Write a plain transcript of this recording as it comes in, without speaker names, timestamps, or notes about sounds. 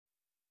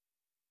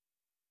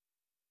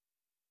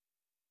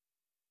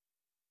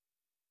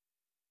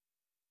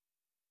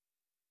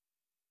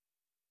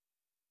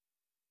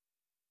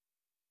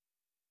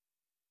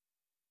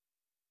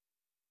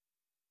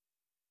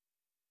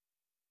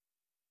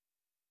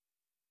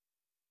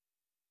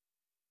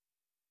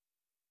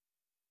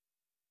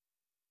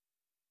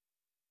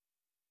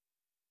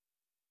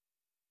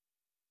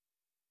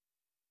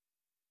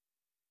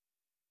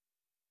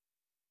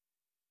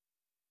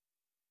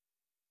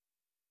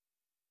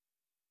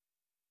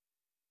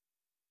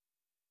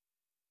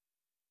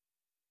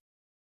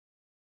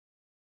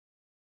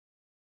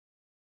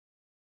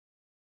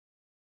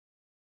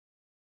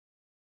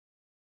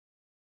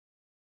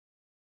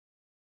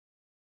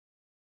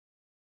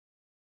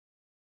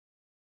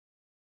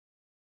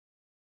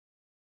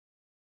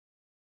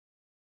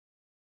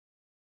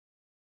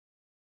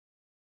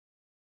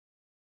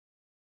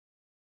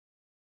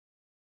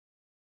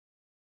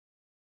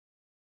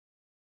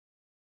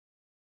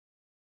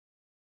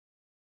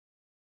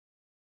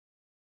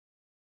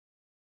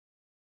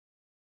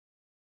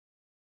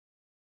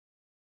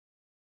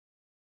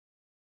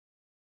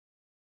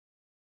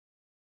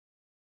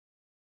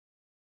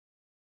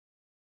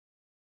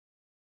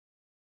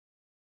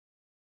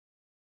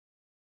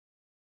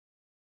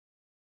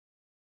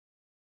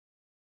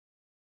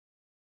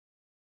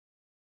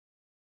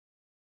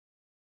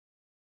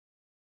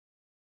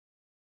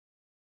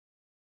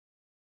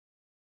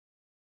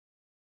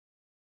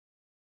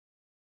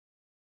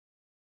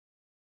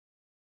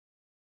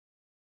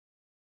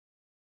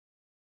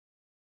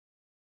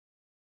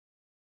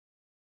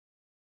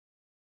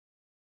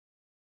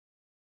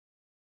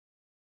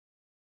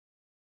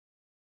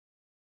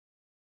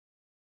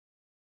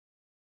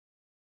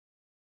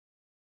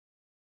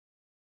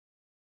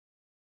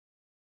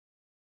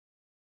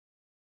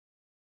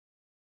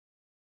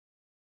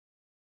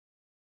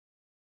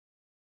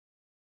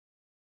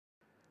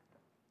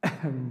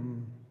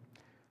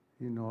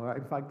you know,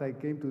 in fact, I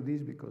came to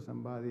this because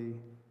somebody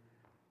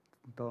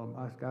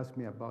asked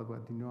me about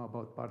what you know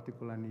about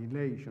particle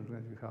annihilation,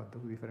 when you have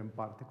two different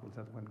particles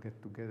that when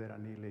get together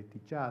annihilate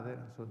each other.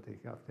 And so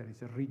there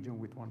is a region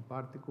with one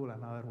particle,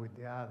 another with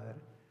the other,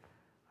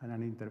 and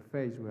an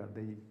interface where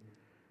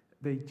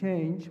they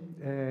change.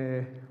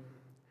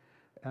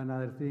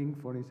 Another thing,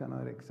 for instance,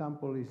 another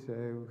example is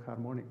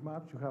harmonic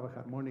maps. You have a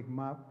harmonic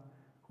map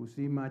whose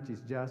image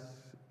is just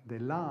the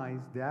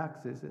lines, the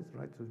axes,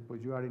 right? So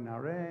suppose you are in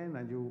Rn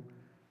and you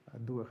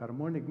do a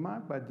harmonic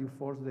map, but you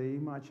force the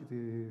image,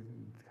 it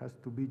has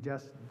to be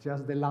just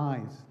the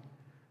lines,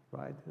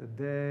 right?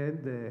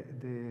 Then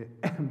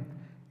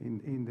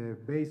in the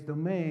base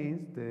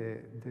domains,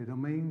 the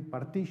domain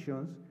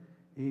partitions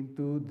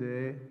into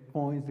the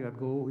points that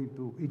go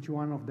into each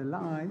one of the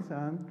lines,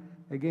 and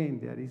again,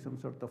 there is some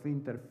sort of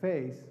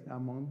interface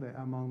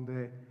among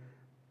the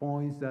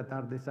points that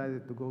are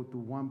decided to go to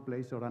one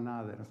place or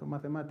another. So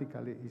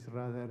mathematically, it's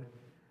rather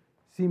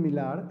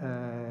similar.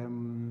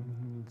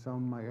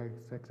 Some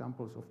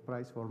examples of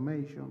price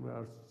formation,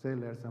 where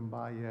sellers and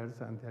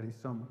buyers, and there is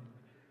some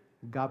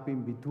gap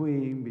in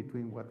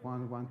between what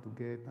one wants to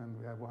get and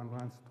what one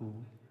wants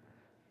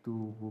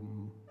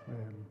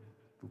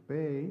to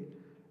pay.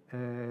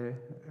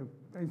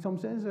 In some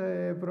sense,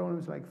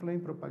 problems like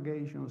flame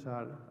propagations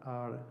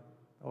are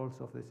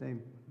also of the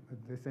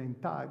same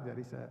type. There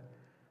is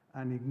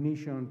an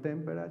ignition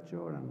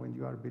temperature, and when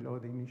you are below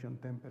the ignition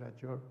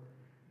temperature,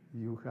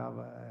 you have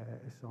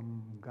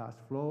some gas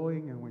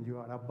flowing, and when you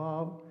are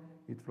above,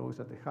 it flows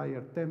at a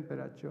higher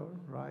temperature,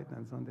 right?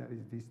 And so there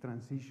is this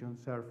transition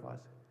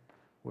surface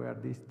where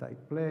this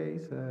takes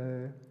place.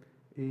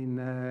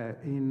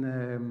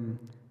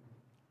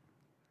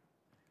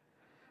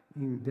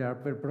 There are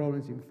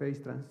problems in phase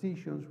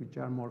transitions, which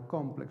are more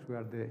complex,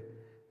 where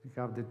you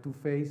have the two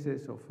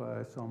phases of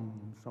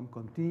some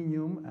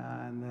continuum,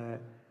 and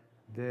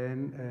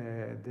then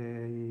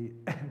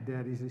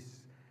there is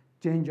this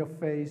change of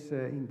phase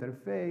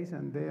interface,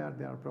 and there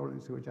are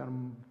problems which are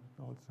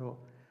also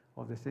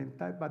of the same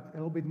type, but a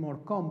little bit more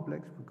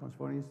complex, because,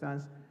 for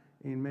instance,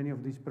 in many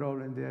of these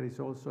problems, there is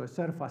also a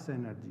surface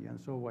energy, and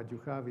so what you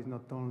have is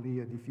not only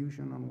a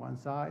diffusion on one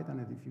side and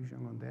a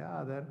diffusion on the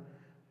other,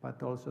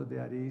 but also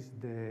there is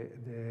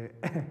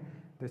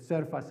the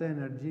surface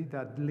energy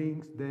that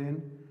links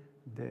then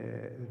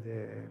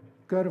the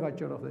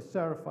curvature of the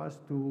surface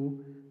to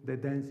the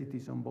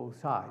densities on both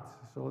sides.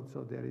 So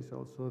there is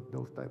also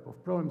those type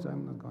of problems.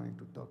 I'm not going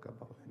to talk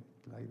about it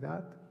like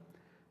that.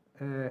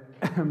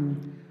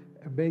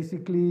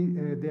 Basically,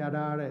 there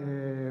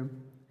are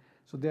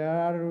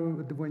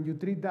when you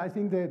treat that, I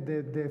think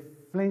the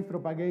flame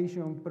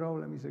propagation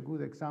problem is a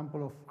good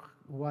example of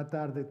what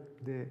are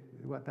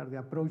the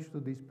approach to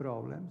these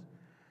problems.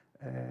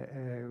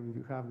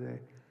 You have the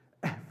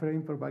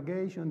flame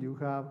propagation, you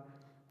have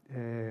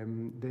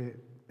the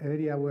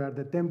area where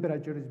the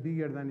temperature is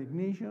bigger than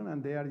ignition,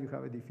 and there you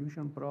have a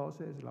diffusion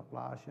process,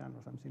 Laplacian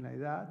or something like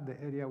that. The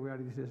area where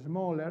it is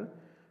smaller,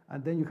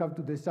 and then you have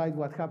to decide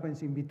what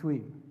happens in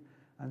between.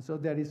 And so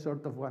there is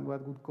sort of what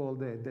would call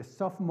the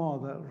soft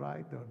model,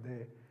 right, or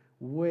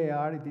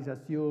where it is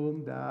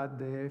assumed that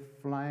the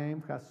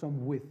flame has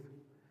some width.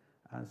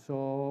 And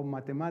so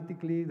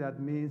mathematically, that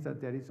means that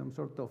there is some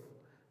sort of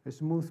a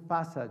smooth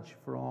passage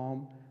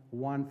from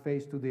one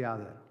phase to the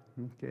other,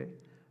 okay?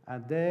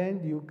 And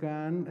then you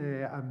can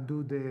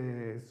do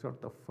the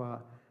sort of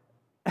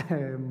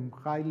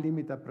high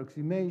limit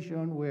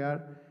approximation,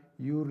 where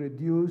you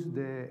reduce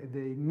the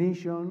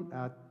ignition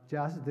at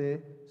just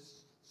the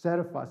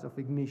surface of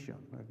ignition.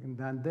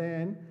 And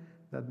then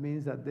that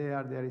means that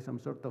there is some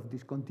sort of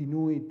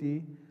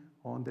discontinuity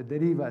on the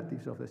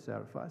derivatives of the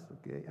surface,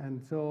 okay?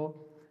 And so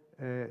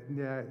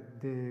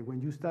when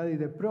you study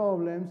the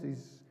problems,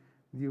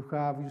 you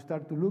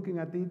start to looking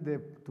at it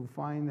to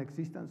find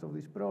existence of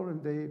this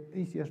problem. The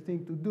easiest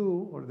thing to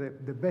do, or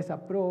the best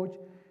approach,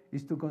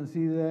 is to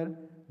consider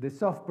the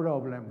soft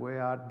problem,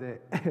 where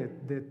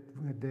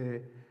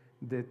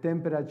the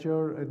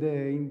temperature,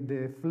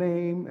 the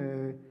flame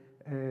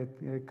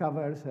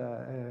covers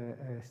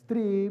a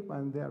strip,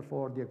 and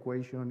therefore the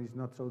equation is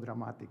not so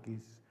dramatic.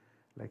 It's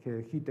like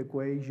a heat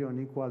equation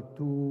equal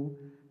to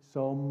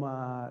some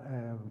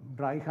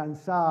right-hand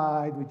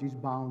side, which is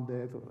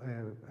bounded,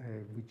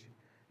 which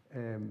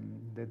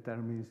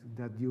determines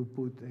that you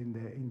put in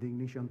the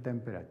ignition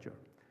temperature.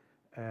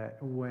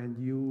 When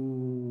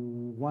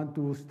you want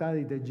to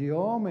study the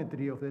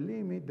geometry of the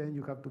limit, then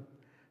you have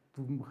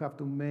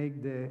to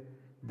make the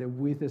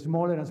width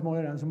smaller and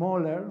smaller and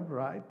smaller,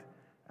 right?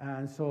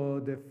 And so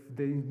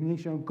the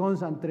ignition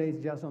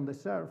concentrates just on the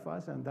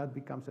surface, and that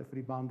becomes a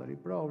free boundary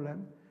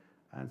problem.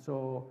 And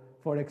so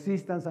for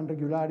existence and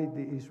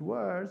regularity is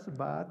worse,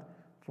 but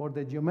for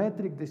the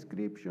geometric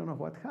description of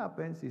what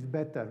happens is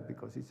better,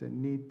 because it's a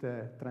neat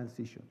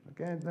transition,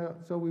 okay?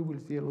 So we will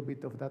see a little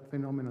bit of that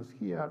phenomenon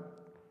here.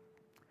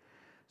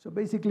 So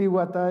basically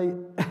what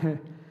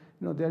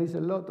there is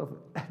a lot of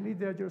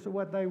literature, so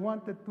what I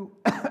wanted to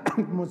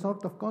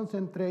sort of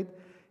concentrate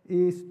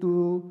is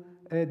to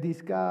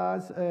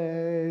discuss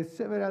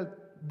several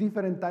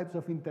different types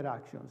of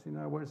interactions. In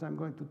other words, I'm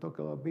going to talk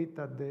a little bit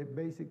at the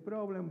basic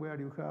problem where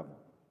you have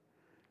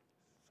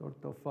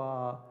sort of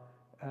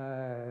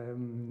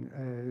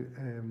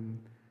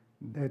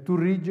two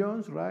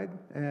regions, right?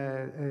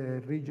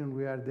 A region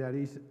where there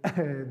is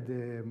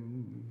the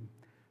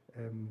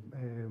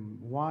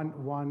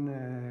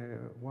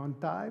one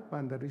type,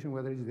 and the region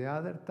where there is the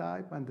other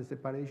type, and the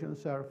separation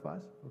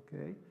surface,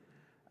 okay?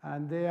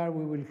 And there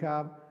we will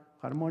have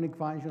harmonic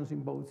functions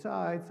in both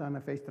sides and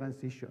a phase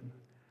transition.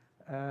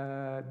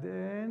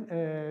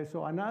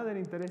 So another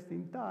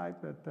interesting type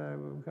that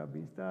we have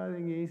been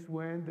studying is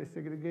when the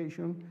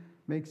segregation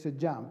makes a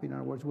jump. In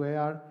other words,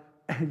 where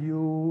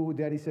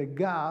there is a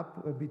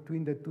gap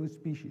between the two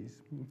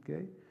species,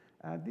 okay?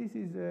 This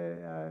is,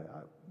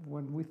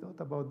 when we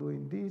thought about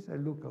doing this, I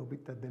looked a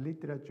bit at the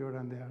literature,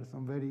 and there are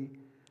some very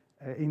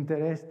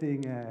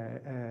interesting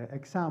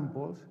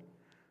examples.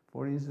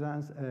 For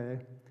instance,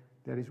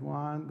 there is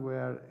one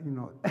where,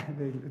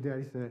 there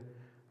is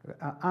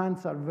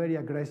ants are very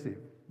aggressive.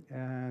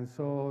 And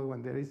so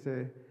when there is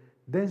a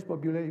dense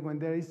population, when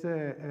there is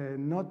a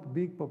not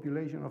big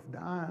population of the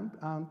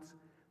ants,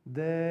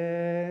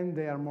 then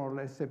they are more or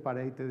less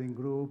separated in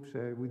groups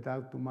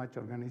without too much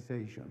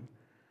organization.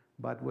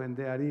 But when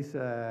there is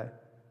a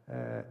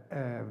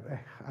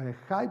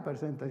high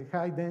percentage,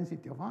 high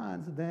density of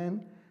ants,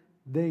 then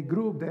they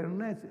group their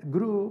nets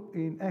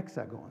in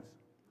hexagons.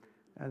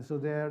 And so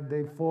there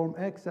they form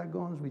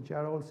hexagons which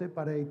are all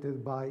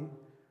separated by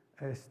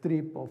a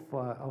strip of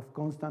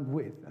constant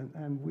width. And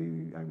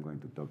I'm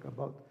going to talk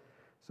about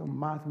some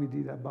math we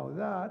did about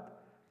that.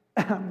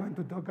 I'm going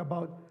to talk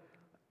about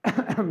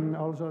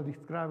also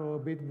describe a little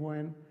bit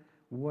when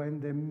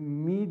the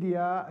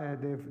media,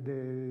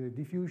 the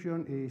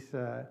diffusion is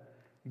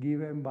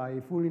given by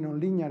fully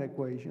nonlinear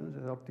equations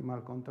as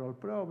optimal control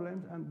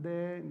problems, and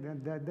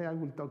then I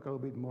will talk a little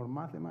bit more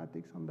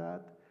mathematics on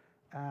that,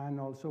 and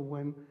also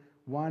when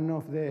one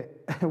of the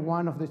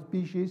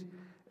species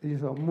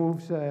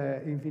moves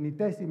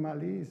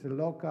infinitesimally, is a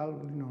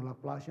local,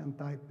 Laplacian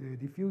type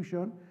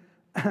diffusion,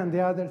 and the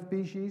other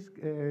species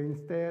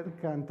instead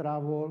can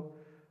travel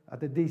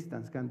at a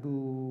distance, can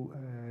do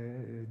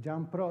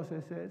jump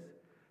processes.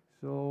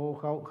 So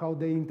how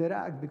they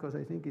interact, because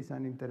I think it's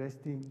an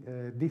interesting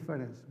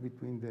difference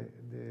between the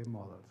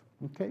models,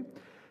 okay?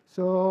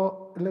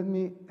 So let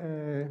me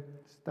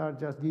start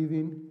just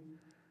giving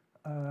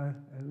a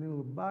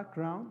little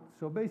background.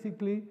 So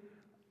basically,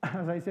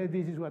 as I said,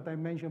 this is what I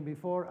mentioned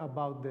before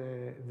about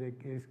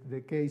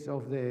the case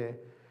of the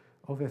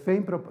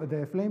flame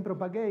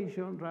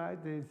propagation,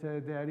 right?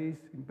 There is,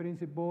 in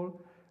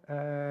principle,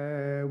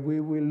 we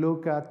will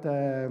look at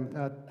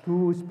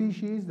two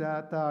species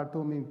that are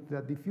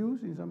that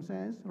diffuse in some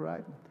sense,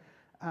 right?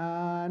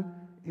 And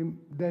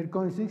their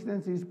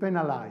consistency is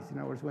penalized. In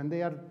other words, when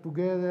they are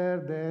together,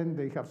 then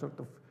they have sort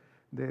of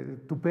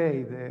to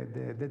pay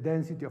the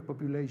density of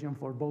population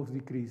for both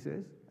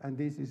decreases. And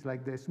this is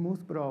like the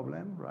smooth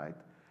problem, right?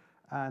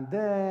 And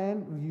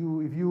then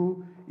if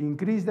you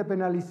increase the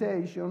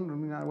penalization,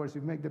 in other words,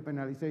 you make the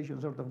penalization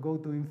sort of go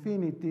to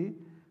infinity,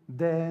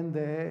 then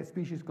the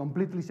species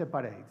completely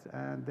separates.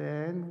 And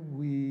then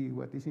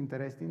what is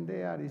interesting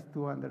there is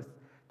to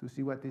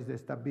see what is the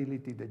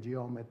stability, the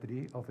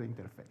geometry of the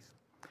interface.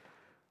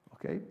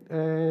 Okay.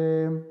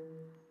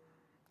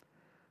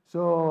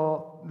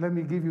 So let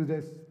me give you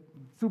this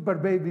super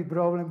baby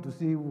problem to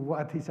see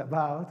what it's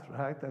about,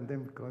 right?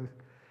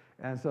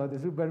 And so the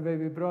super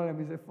baby problem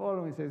is the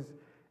following. It says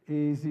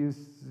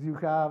you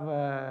have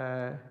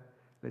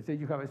let's say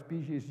you have a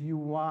species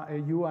U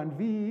and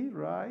V,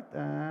 right?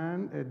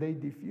 And they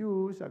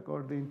diffuse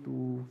according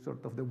to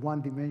sort of the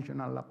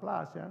one-dimensional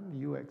Laplacian,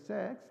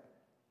 UXX.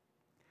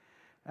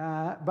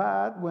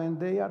 But when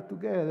they are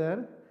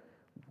together,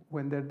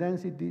 when their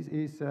densities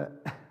is,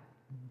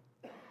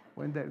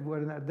 when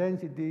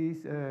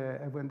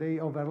they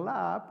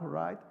overlap,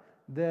 right?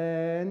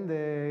 Then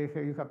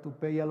you have to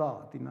pay a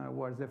lot. In other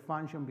words, the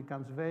function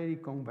becomes very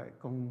convex,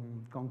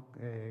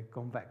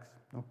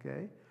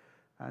 okay?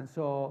 And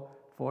so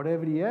for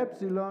every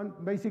epsilon,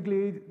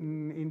 basically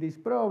in this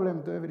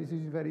problem,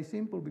 everything is very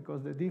simple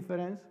because the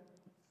difference,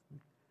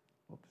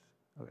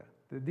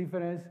 the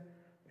difference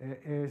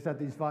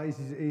satisfies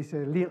is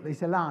a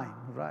line,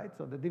 right?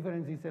 So the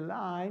difference is a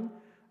line,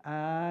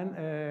 and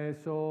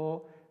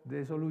so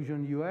the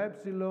solution U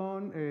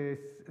epsilon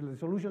the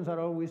solutions are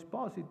always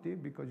positive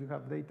because you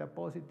have data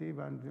positive,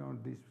 and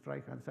this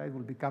right-hand side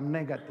will become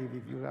negative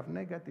if you have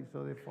negative,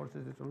 so it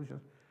forces the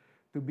solutions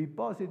to be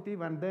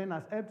positive, and then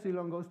as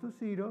epsilon goes to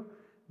 0,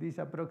 this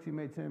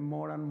approximates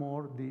more and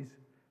more these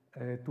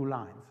two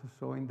lines.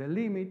 So in the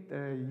limit,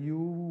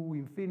 U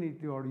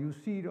infinity or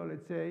U0,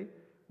 let's say,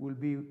 will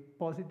be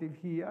positive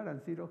here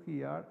and 0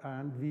 here,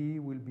 and V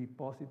will be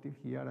positive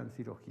here and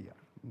 0 here.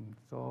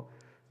 So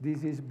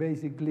this is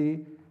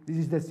basically, this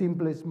is the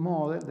simplest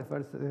model, the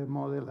first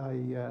model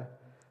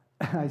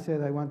I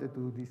said I wanted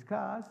to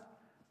discuss.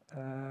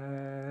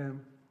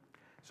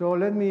 So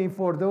let me,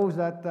 for those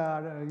that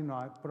are,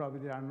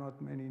 probably there are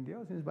not many in the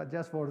audience, but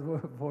just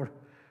for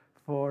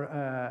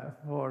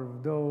for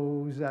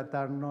those that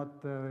are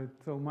not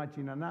so much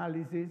in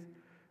analysis.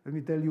 Let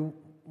me tell you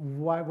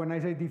why, when I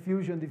say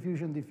diffusion,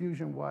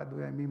 what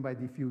do I mean by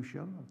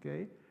diffusion,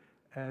 okay?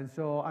 And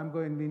so I'm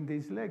going, in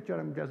this lecture,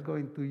 I'm just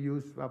going to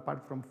use,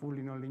 apart from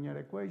fully nonlinear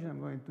equation, I'm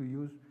going to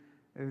use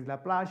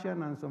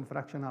Laplacian and some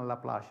fractional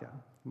Laplacian,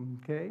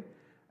 okay?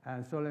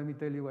 And so let me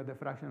tell you what the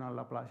fractional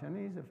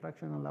Laplacian is. The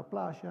fractional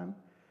Laplacian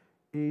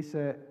is,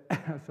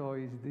 so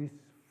is this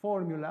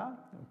formula,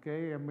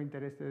 okay? I'm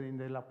interested in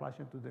the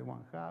Laplacian to the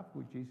 1/2,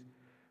 which is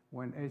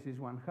when S is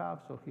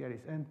 1/2, so here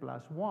is n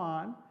plus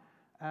 1.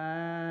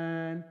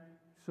 And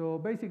so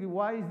basically,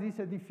 why is this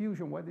a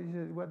diffusion? What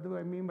do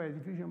I mean by a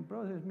diffusion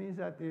process? It means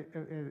that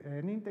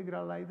an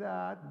integral like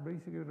that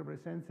basically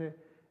represents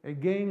a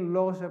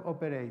gain-loss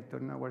operator.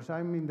 In other words,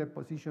 I'm in the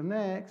position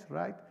x,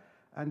 right?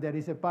 And there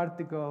is a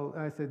particle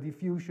as a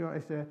diffusion,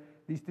 as a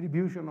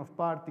distribution of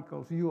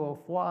particles u of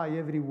y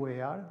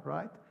everywhere,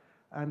 right?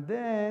 And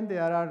then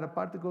there are the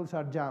particles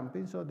are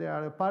jumping, so there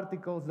are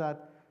particles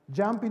that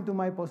jump into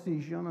my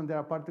position, and there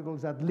are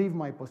particles that leave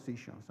my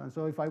positions. And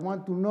so if I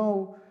want to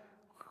know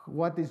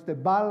what is the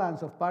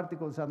balance of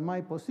particles at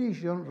my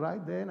position,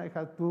 right, then I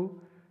have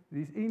to,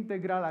 this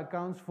integral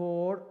accounts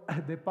for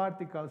the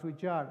particles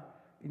which are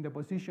in the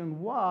position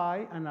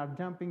y and are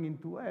jumping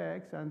into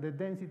x, and the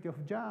density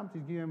of jumps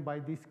is given by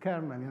this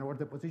kernel. In other words,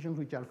 the positions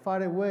which are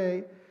far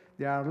away,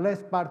 there are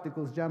less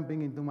particles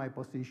jumping into my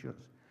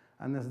positions.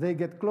 And as they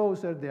get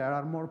closer, there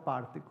are more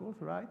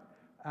particles, right?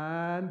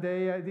 And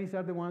these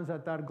are the ones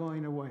that are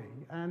going away.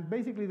 And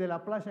basically, the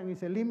Laplacian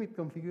is a limit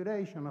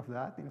configuration of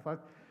that. In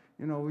fact,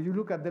 you know, when you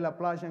look at the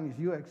Laplacian, it's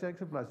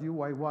uxx plus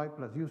uyy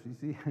plus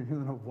ucc, and you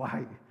don't know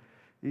why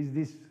is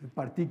this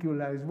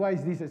particular, why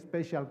is this a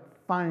special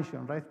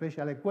function, right,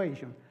 special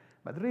equation.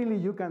 But really,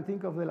 you can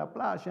think of the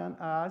Laplacian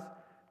as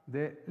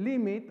the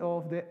limit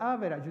of the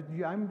average.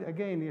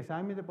 Again, yes,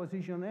 I'm in the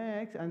position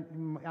x, and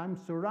I'm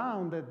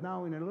surrounded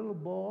now in a little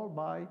ball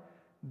by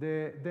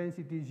the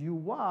densities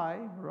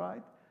uy,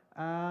 right?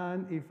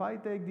 And if I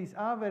take this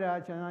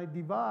average and I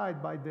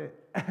divide by the,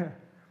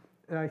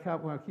 I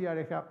have, well, here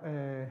I have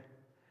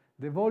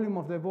the volume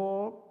of the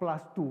ball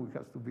plus 2. It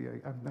has to be,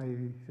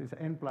 it's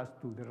n plus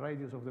 2, the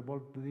radius of the ball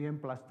to the n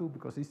plus 2,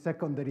 because it's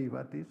second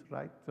derivatives,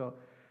 right? So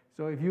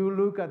if you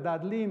look at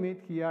that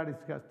limit, here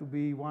it has to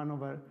be 1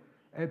 over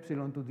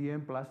epsilon to the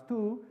n plus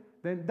 2,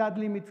 then that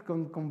limit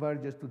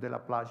converges to the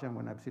Laplacian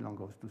when epsilon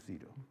goes to 0,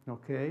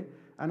 okay?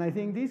 And I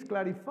think this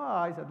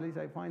clarifies, at least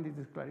I find it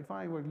is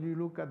clarifying, when you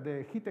look at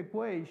the heat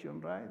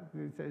equation, right?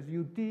 It says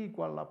ut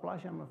equal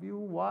Laplacian of u.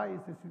 Why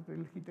is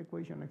the heat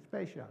equation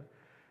special?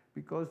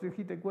 Because the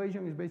heat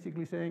equation is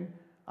basically saying,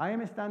 I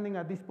am standing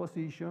at this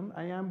position,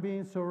 I am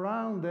being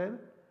surrounded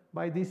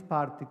by these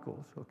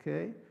particles,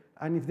 okay?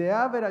 And if the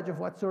average of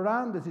what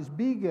surrounds us is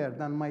bigger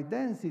than my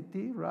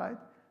density, right,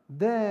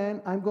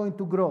 then I'm going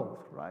to grow,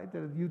 right? The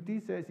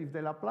ut says if the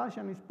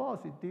Laplacian is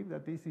positive,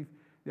 that is, if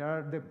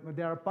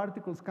there are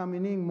particles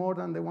coming in more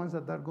than the ones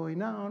that are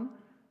going out,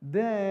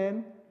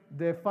 then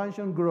the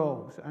function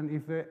grows. And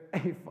if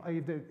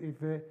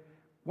the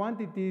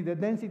quantity, the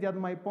density at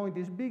my point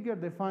is bigger,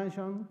 the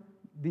function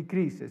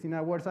decreases. In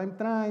other words, I'm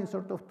trying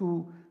sort of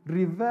to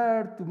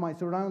revert to my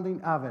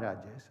surrounding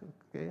averages,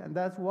 okay? And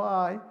that's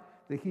why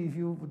if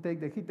you take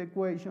the heat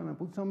equation and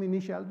put some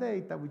initial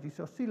data, which is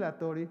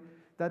oscillatory,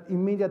 that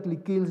immediately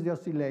kills the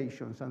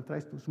oscillations and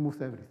tries to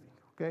smooth everything,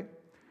 okay?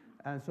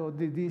 And so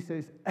this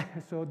is,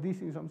 so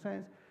this in some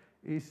sense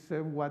is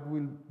what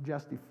will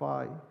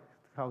justify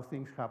how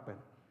things happen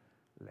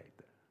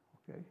later,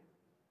 okay?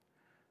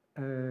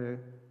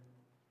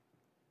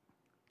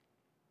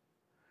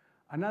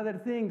 Another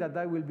thing that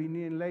I will be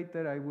needing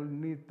later, I will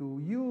need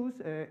to use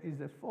is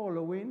the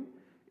following,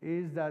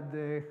 is that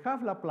the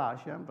half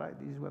Laplacian, right,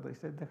 this is what I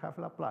said, the half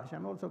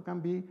Laplacian also can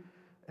be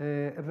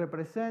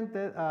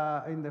represented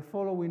in the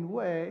following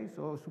way.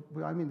 So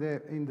I'm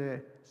in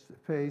the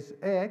space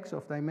x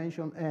of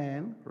dimension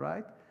n,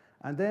 right?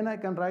 And then I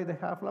can write the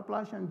half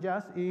Laplacian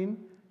just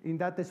in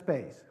that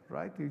space,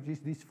 right, which is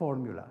this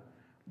formula.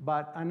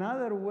 But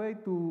another way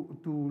to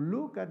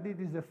look at it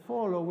is the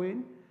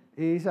following,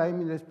 is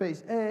I'm in the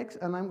space x,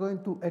 and I'm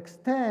going to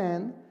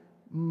extend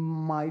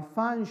my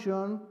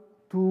function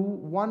to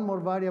one more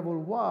variable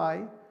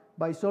y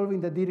by solving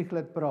the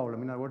Dirichlet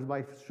problem. In other words, by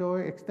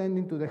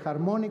extending to the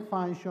harmonic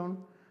function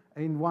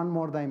in one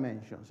more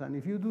dimensions. And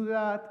if you do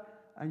that,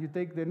 and you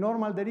take the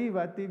normal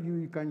derivative,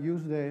 you can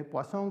use the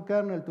Poisson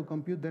kernel to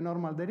compute the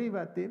normal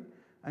derivative,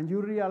 and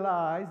you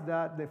realize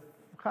that the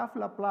half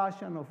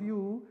Laplacian of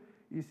u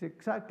is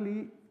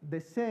exactly the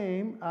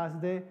same as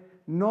the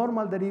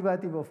normal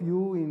derivative of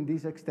u in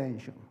this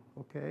extension,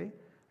 okay?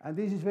 And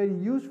this is very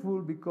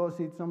useful because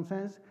it, in some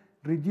sense,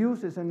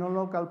 reduces a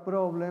non-local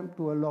problem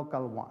to a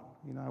local one.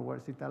 In other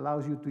words, it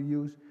allows you to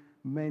use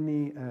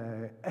many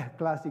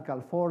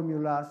classical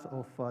formulas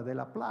of the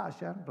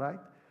Laplacian, right,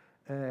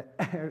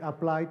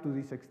 applied to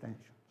this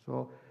extension.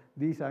 So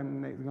this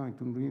I'm going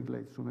to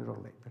read sooner or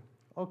later.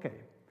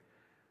 Okay.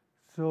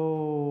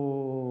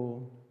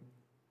 So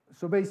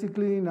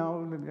basically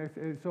now,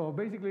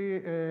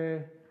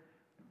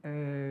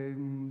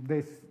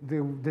 the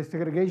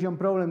segregation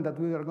problem that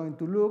we are going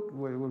to look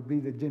will be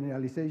the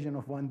generalization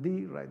of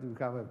 1D, right? We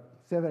have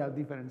several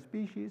different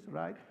species,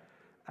 right?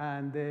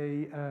 And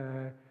they,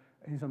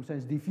 in some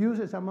sense,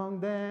 diffuses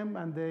among them,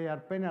 and they are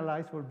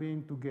penalized for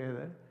being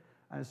together.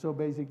 And so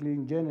basically,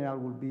 in general,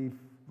 will be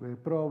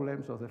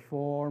problems of the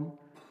form,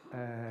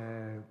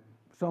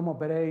 some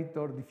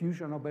operator,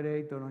 diffusion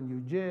operator on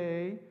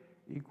uj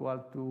equal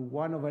to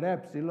 1 over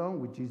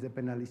epsilon, which is the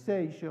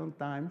penalization,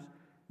 times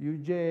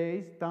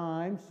uj's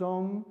times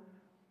some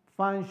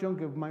function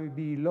that might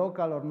be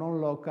local or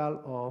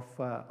non-local of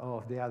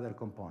the other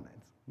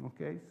components.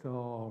 Okay,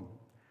 so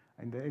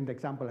in the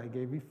example I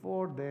gave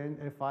before,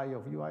 then fi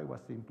of ui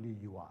was simply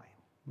ui.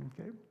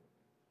 Okay,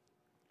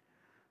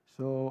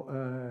 so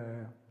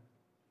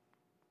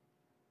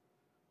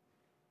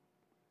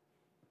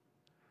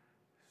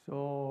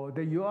so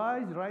the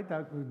ui's, right,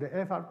 the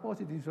f are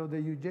positive, so the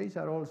uj's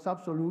are all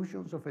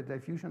subsolutions of a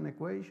diffusion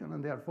equation,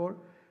 and therefore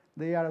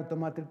they are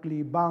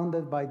automatically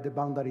bounded by the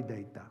boundary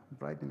data,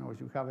 right? In other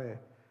words, you have a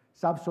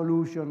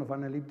subsolution of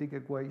an elliptic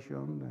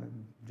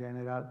equation,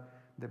 general,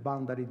 the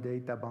boundary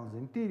data bounds the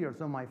interior,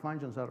 so my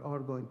functions are all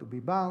going to be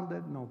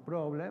bounded, no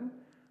problem.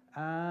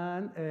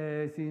 And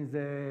since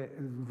the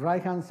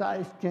right-hand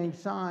side change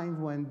signs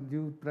when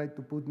you try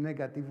to put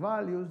negative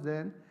values,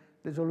 then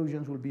the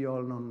solutions will be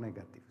all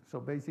non-negative. So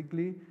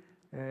basically,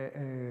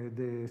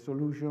 the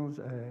solutions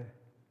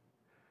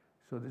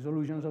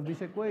of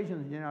this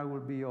equation in general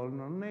will be all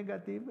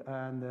non-negative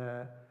and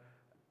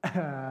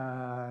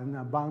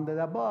bounded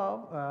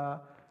above.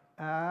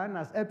 And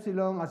as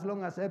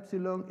long as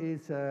epsilon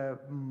is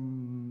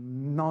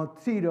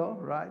not 0,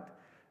 right,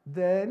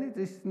 then it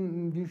is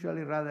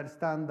usually rather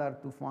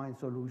standard to find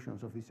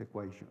solutions of these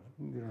equations.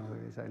 You know,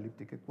 these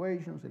elliptic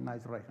equations, a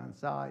nice right-hand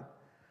side.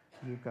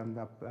 You can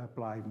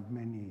apply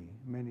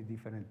many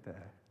different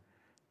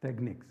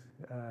techniques.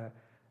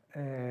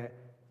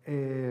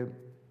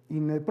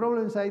 In the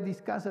problems I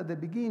discussed at the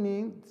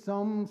beginning,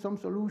 some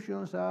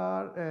solutions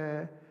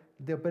are,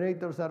 the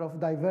operators are of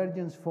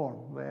divergence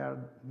form, where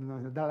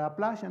the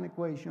Laplacian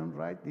equation,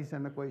 right, is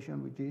an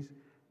equation which is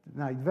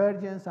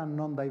divergence and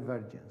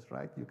non-divergence,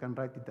 right? You can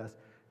write it as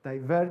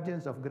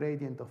divergence of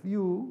gradient of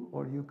u,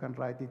 or you can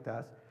write it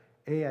as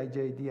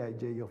aij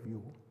dij of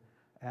u.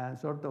 And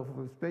sort of,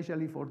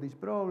 especially for these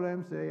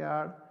problems, they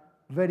are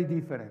very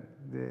different,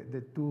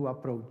 the two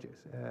approaches.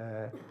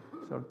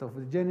 Sort of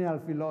the general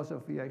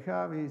philosophy I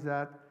have is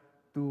that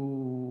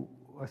to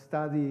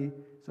study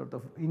sort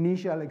of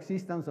initial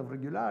existence of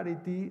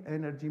regularity,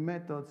 energy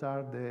methods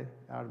are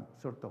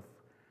sort of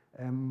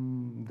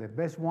the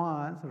best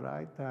ones,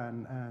 right?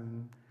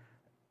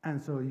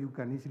 And so you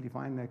can easily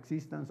find the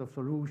existence of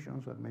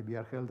solutions that maybe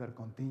are Helder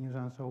continuous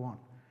and so on.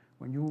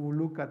 When you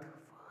look at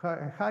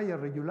higher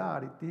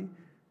regularity,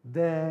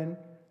 then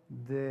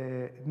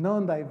the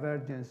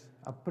non-divergence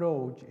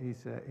approach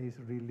is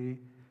really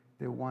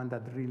the one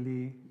that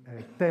really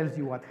tells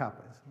you what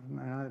happens.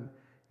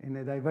 In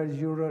a divergence,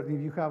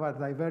 if you have a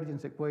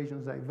divergence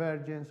equations,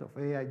 divergence of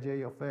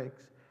aij of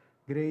x,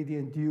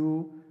 gradient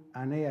u,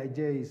 and aij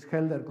is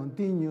Helder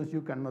continuous,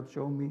 you cannot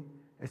show me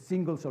a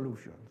single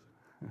solution.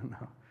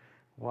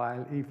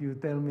 While if you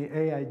tell me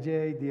aij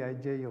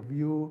dij of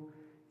u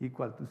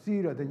equal to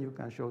 0, then you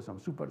can show some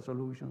super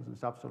solutions and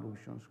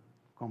sub-solutions,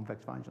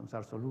 complex functions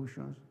are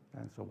solutions,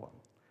 and so on.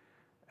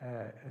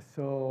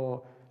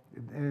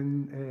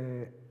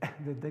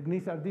 The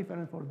techniques are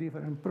different for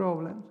different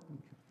problems.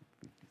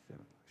 57,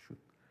 I should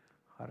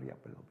hurry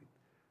up a little bit.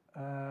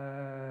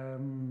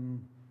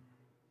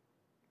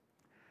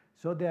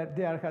 So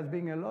there has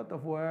been a lot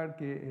of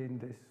work in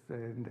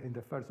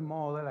the first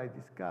model I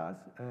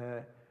discussed.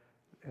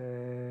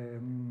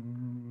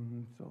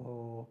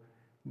 So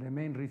the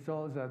main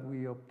results that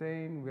we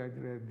obtained, we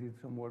did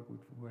some work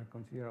with, we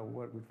consider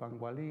work with Van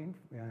Wallin,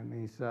 and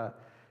it's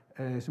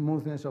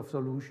smoothness of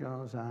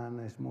solutions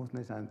and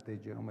smoothness and the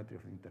geometry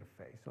of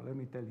interface. So let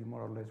me tell you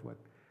more or less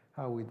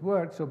how it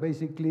works. So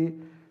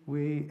basically,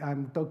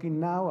 I'm talking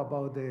now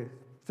about the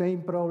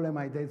same problem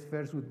I did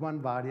first with one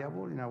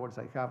variable. In other words,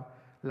 I have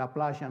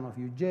Laplacian of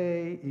uj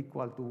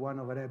equal to 1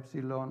 over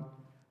epsilon.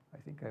 I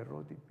think I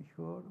wrote it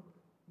before.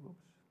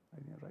 Oops, I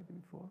didn't write it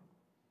before.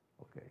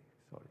 Okay,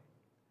 sorry.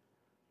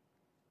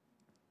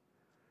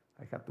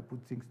 I have to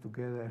put things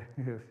together.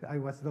 I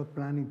was not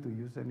planning to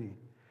use any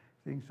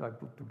things, so I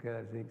put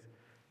together things.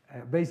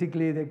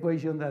 Basically, the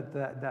equation that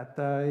let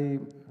me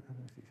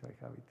see if I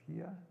have it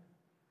here.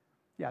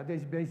 Yeah,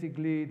 this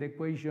basically the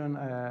equation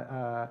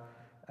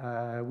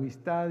we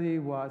studied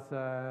was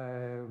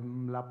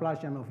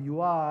Laplacian of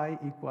ui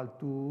equal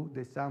to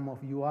the sum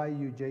of ui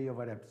uj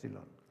over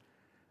epsilon.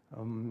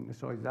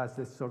 So that's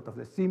the sort of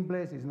the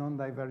simplest, it's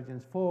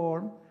non-divergence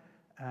form,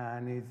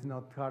 and it's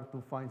not hard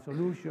to find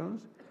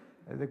solutions.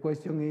 The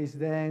question is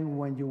then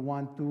when you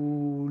want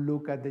to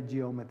look at the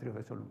geometry of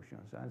the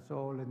solutions. And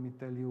so let me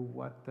tell you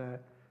where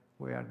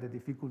are the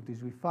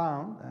difficulties we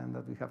found and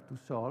that we have to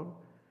solve.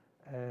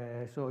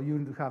 So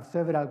you have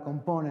several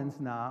components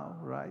now,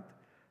 right?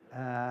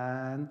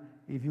 And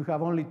if you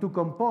have only two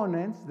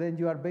components, then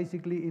you are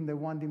basically in the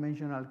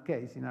one-dimensional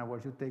case. In other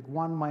words, you take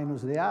one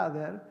minus the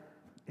other,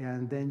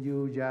 and then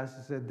you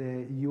just,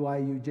 the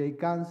UI, uj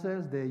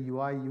cancels, the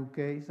UI,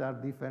 uk's are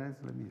different.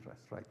 Let me just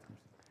write something.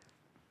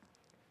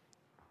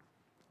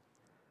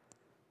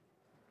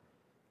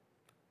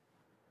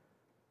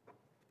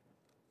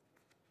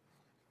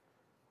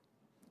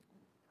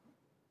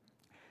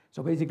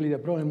 So basically, the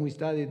problem we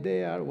studied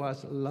there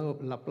was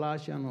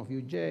Laplacian of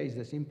uj is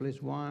the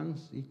simplest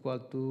ones, equal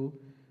to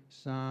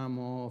sum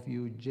of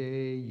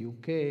uj,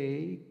 uk,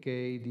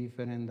 k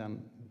different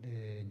than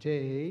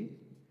j,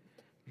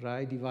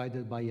 right,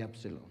 divided by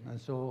epsilon. And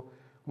so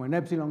when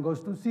epsilon goes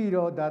to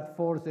 0, that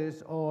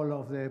forces all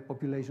of the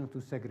populations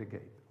to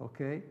segregate,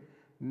 okay?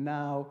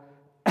 Now,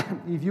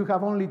 if you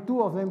have only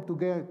two of them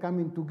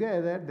coming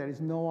together, there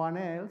is no one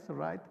else,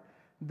 right?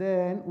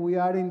 Then we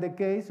are in the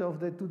case of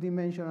the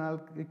two-dimensional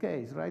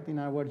case, right? In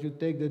other words, you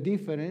take the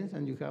difference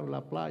and you have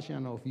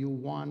Laplacian of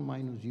u1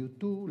 minus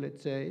u2,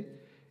 let's say,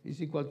 is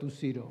equal to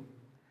 0.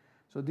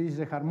 So this is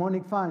a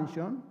harmonic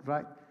function,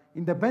 right?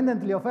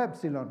 Independently of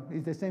epsilon,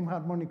 it's the same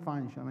harmonic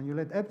function. And you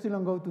let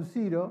epsilon go to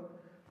 0,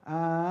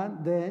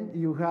 and then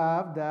you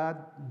have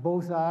that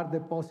both are the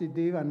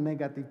positive and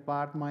negative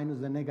part minus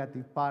the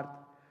negative part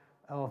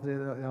of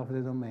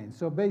the domain.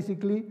 So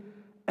basically,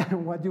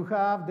 what you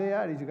have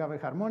there is you have a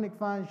harmonic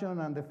function,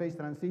 and the phase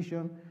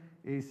transition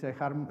is a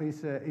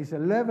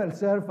level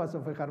surface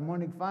of a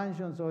harmonic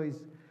function, so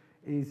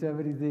is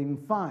everything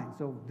fine.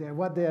 So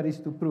what there is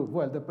to prove?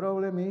 Well, the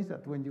problem is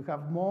that when you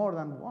have more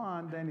than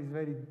one, then it's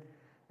very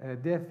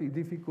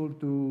difficult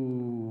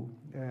to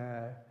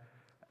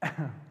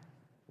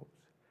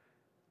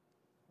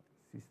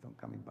system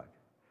coming back.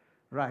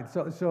 Right,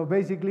 so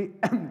basically,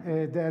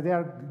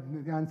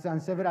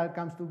 and several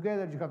comes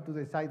together, you have to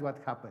decide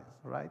what happens,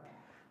 right?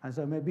 And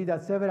so maybe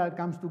that several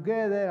comes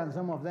together and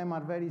some of them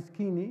are very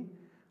skinny,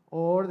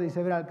 or the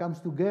several comes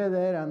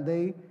together and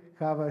they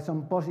have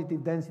some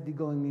positive density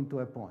going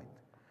into a point.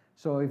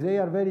 So if they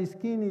are very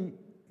skinny,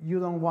 you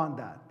don't want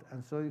that.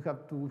 And so we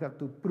have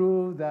to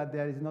prove that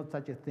there is not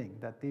such a thing,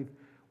 that if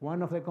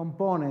one of the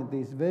components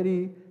is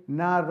very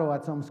narrow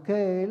at some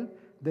scale,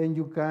 then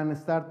you can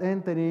start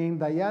entering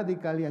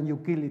dyadically and you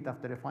kill it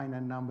after a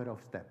finite number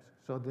of steps.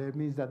 So that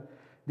means that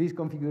this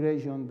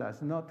configuration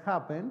does not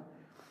happen.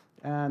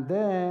 And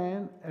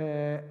then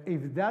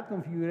if that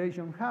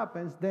configuration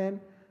happens,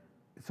 then,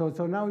 so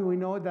now we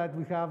know that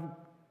we have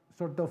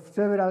sort of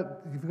several,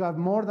 if you have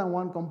more than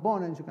one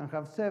component, you can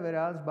have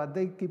severals, but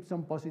they keep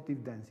some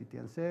positive density.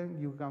 And so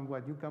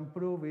what you can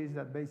prove is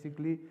that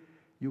basically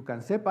you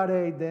can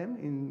separate them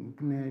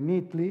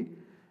neatly,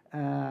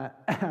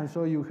 and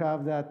so you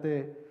have that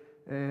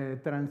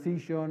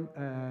transition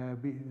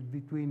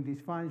between these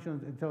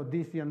functions. And so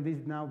this and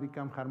this now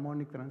become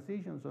harmonic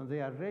transitions, so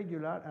they are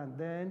regular, and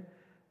then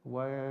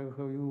where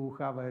you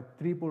have a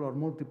triple or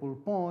multiple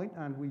point,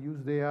 and we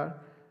use there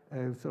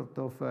sort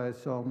of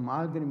some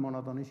algorithm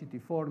monotonicity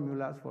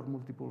formulas for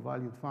multiple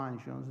valued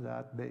functions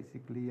that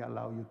basically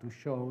allow you to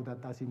show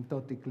that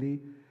asymptotically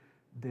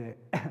the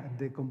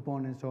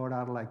components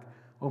are like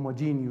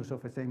homogeneous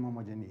of the same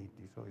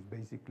homogeneity. So it's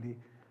basically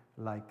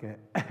like a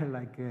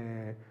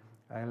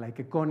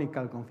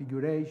conical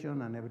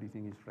configuration, and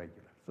everything is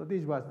regular. So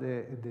this was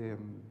the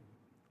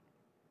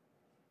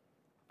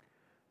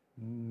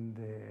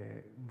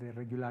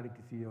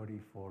regularity theory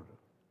for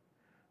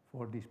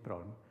this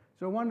problem.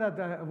 So one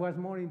that was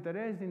more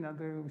interesting that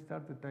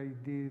I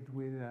did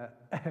with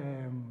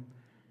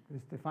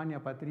Stefania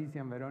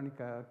Patrizia and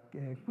Veronica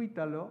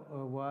Quitalo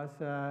was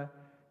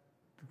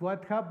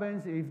what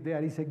happens if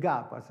there is a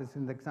gap, as is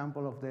in the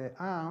example of the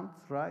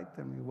ants, right?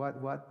 I mean,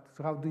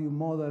 how do you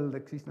model the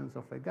existence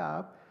of a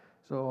gap?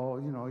 So,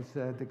 you know, it's,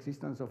 the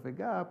existence of a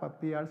gap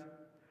appears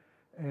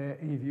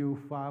if you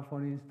have,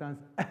 for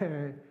instance,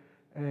 a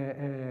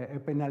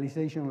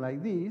penalization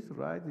like this,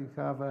 right? You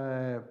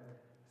have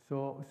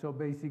so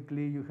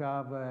basically you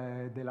have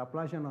the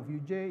Laplacian of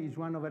uj is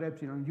 1 over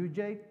epsilon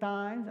uj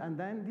times, and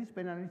then this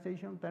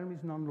penalization term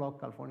is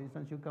non-local. For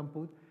instance, you can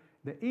put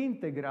the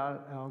integral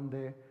on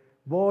the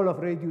ball of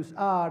radius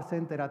r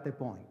center at a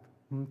point,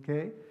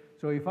 okay?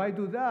 So if I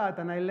do that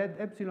and I let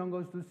epsilon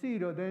goes to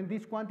 0, then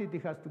this quantity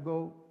has to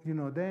go, you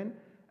know, then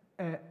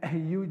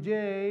uj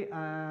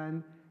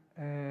and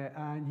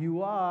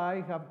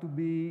ui have to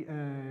be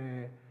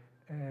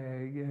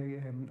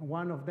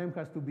one of them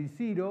has to be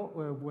 0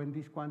 when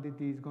this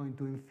quantity is going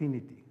to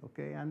infinity,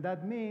 okay? And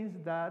that means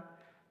that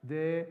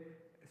the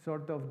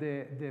sort of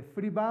the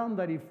free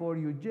boundary for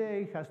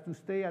uj has to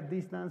stay at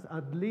distance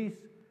at least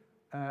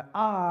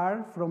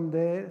r from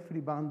the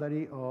free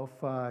boundary of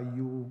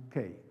uk,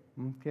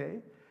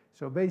 okay?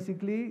 So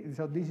basically,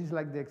 so this is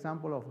like the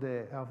example of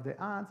the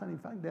ants, and in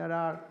fact there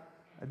are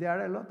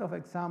a lot of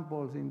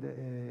examples in the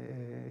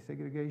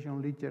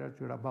segregation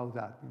literature about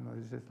that. You know,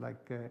 it's just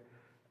like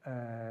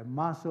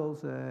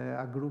mussels,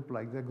 a group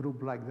like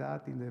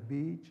that in the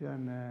beach,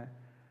 and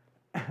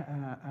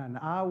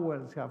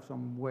owls have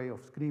some way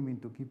of screaming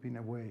to keeping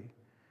away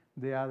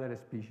the other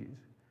species.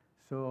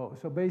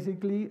 So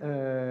basically,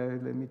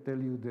 let me tell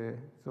you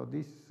so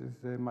this is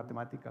the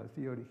mathematical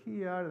theory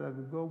here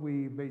that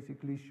we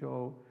basically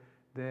show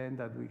then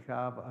that we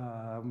have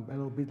a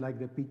little bit like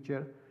the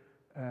picture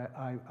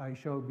I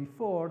showed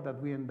before, that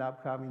we end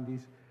up having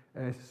these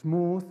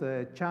smooth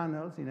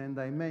channels in n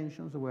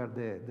dimensions where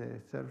the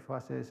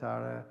surfaces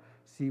are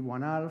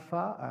C1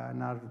 alpha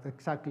and are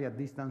exactly at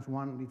distance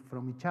 1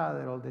 from each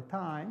other all the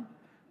time,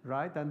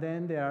 right? And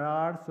then there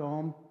are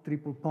some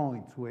triple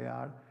points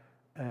where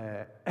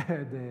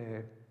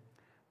the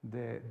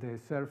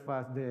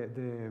surface,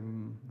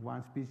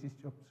 one species,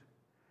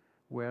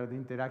 where the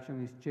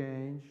interaction is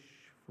changed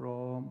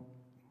from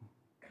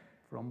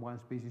one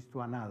species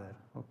to another,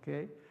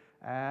 okay?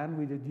 And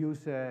we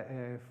deduce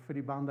a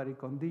free boundary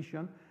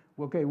condition.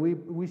 Okay,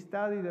 we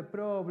study the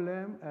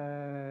problem.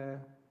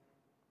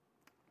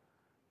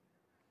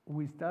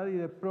 We study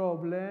the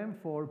problem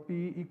for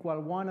p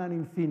equal 1 and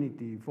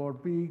infinity. For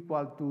p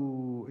equal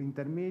to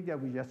intermediate,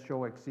 we just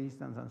show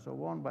existence and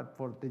so on. But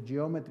for the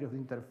geometry of the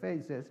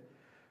interfaces,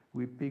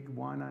 we pick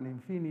 1 and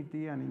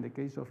infinity. And in the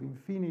case of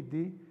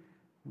infinity,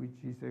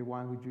 which is the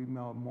one which we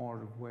know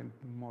went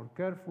more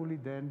carefully,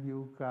 then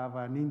you have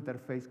an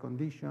interface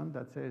condition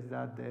that says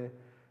that the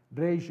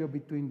ratio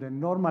between the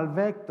normal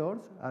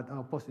vectors at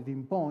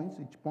opposite points,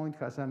 each point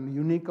has a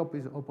unique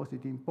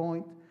opposite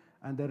point,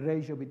 and the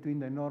ratio between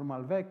the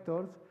normal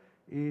vectors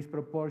is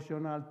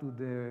proportional to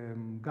the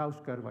Gauss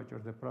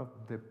curvature,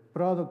 the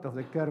product of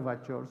the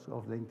curvatures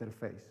of the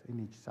interface in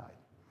each side.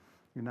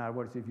 In other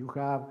words, if you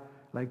have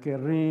like a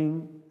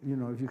ring,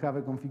 if you have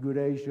a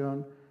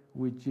configuration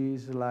which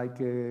is like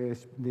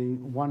the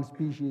one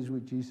species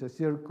which is a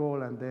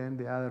circle, and then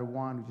the other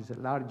one which is a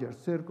larger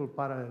circle,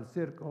 parallel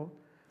circle,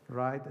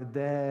 right?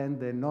 Then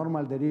the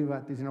normal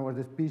derivative is, in other words,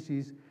 the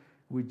species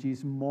which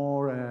is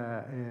more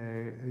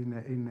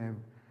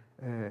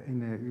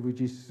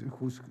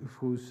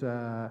whose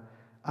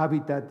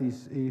habitat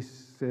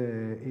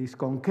is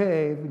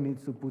concave,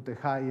 needs to put a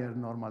higher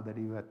normal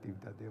derivative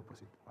than the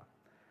opposite one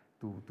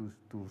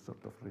to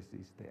sort of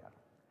resist there.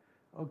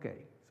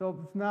 Okay,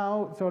 so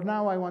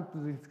now I want to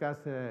discuss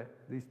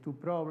these two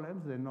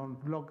problems, the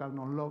non-local,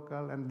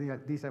 non-local, and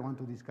this I want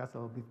to discuss a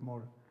little bit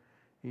more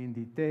in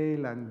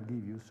detail and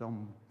give you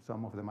some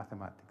of the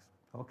mathematics.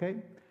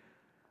 Okay.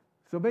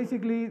 So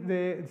basically,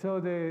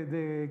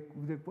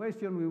 the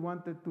question we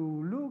wanted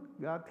to look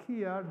at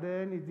here,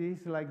 then it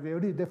is like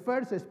the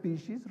first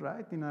species,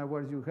 right? In other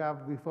words, you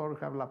have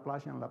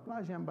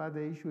Laplacian, but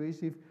the issue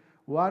is if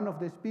one of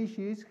the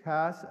species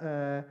has,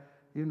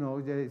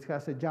 it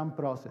has a jump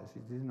process.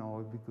 It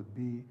could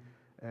be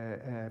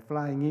a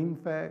flying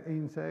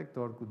insect,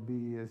 or could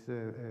be as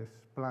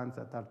plants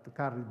that are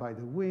carried by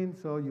the wind.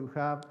 So you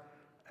have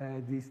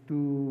these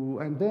two,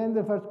 and then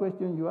the first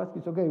question you ask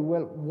is, okay,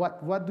 well,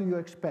 what do you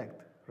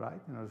expect,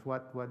 right?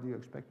 What do you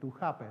expect to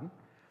happen?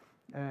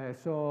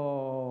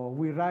 So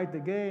we write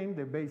again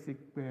the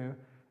basic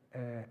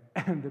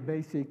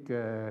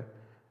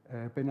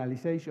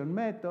penalization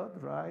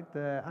method, right?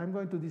 I'm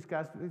going to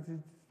discuss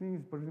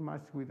things pretty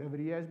much with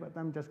every S, but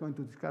I'm just going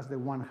to discuss the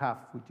 1/2,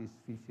 which is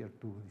easier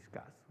to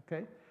discuss.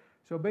 Okay.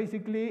 So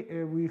basically,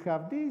 we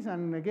have this,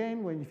 and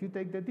again, if you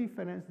take the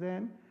difference,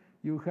 then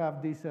you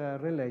have this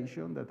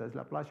relation that is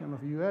Laplacian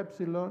of u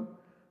epsilon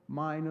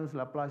minus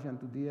Laplacian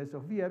to ds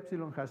of v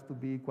epsilon has to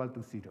be equal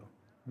to 0.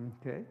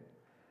 Okay?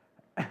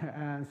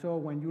 And so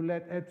when you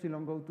let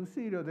epsilon go to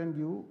 0, then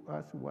you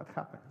ask what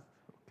happens.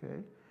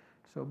 Okay?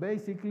 So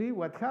basically,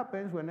 what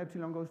happens when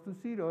epsilon goes to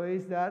 0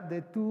 is that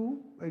the two,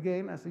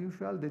 again, as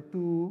usual, the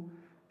two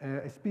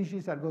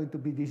species are going to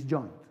be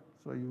disjoint.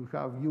 So you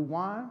have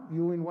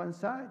u in one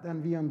side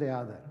and v on the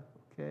other.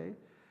 Okay?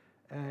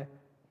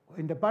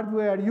 In the part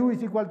where u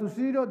is equal to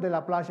 0, the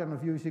Laplacian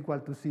of u is equal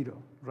to 0,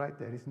 right?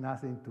 There is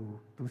nothing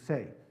to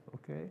say,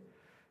 okay?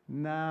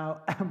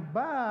 Now,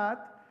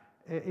 but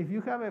if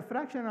you have a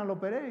fractional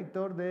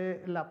operator,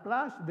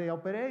 the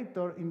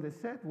operator in the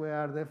set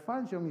where the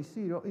function is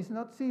 0 is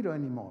not 0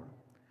 anymore.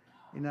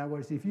 In other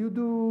words, if you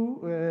do,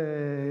 I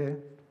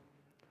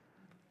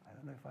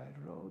don't know if I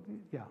wrote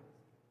it, yeah.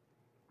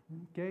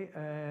 Okay,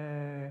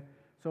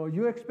 so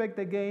you expect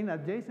again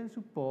adjacent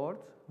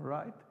supports,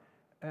 right?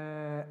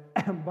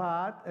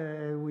 But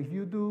if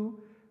you do,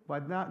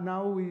 but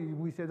now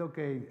we said,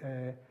 okay,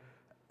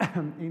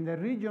 in the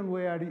region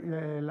where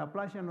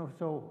Laplacian of,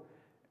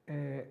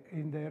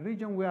 in the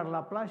region where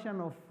Laplacian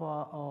of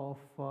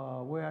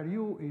where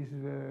u is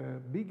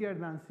bigger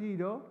than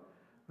 0,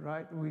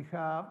 right, we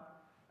have,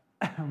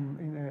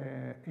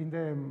 in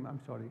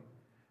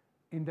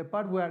the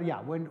part where,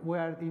 yeah,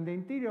 where in the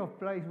interior of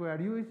place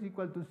where u is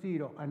equal to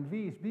 0 and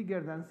v is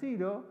bigger than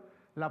 0,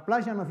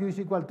 Laplacian of u is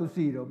equal to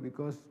 0,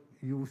 because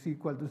u is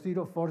equal to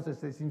 0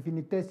 forces is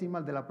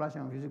infinitesimal, the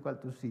Laplacian of u is equal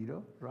to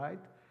 0, right?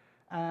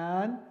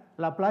 And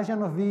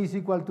Laplacian of v is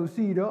equal to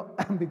 0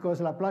 because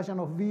Laplacian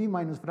of v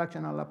minus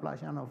fractional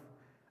Laplacian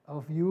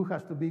of u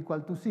has to be equal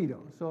to 0.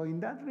 So in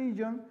that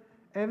region,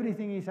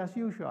 everything is as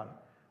usual.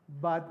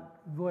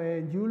 But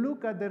when you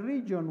look at the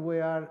region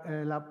where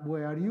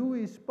u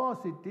is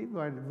positive,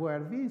 where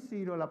v is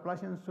 0,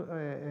 Laplacian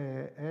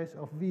s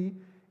of v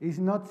is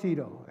not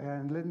 0.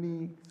 And let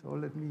me.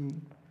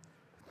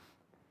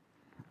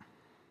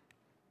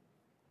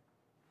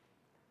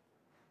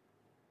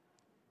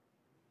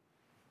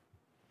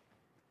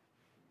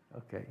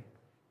 Okay.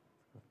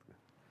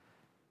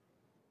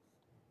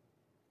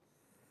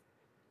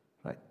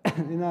 Right.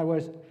 In other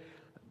words,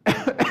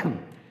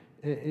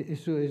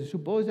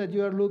 suppose that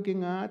you are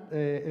looking at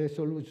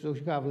so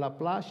you have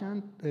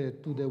Laplacian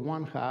to the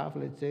 1/2,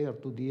 let's say, or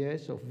to the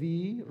s of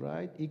v,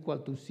 right, equal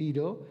to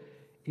 0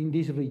 in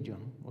this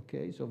region.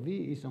 Okay, so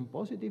v is some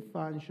positive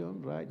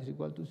function, right, is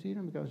equal to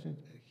 0 because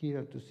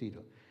here to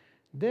 0.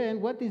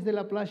 Then what is the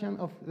Laplacian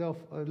of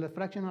the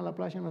fractional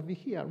Laplacian of v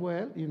here?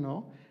 Well, you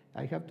know,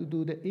 I have to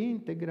do the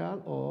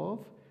integral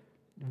of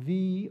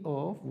v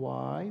of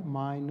y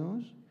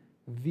minus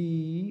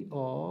v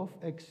of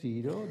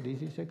x0,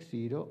 this is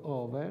x0,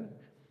 over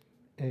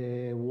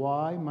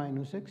y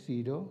minus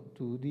x0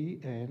 to the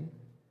n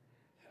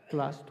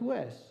plus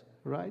 2s,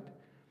 right?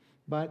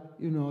 But,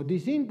 you know,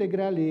 this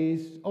integral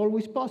is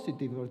always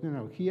positive. You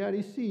know, here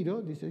is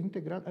 0, this is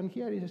integral, and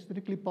here is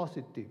strictly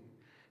positive.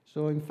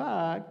 So, in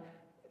fact,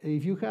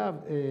 if you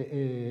have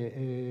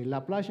a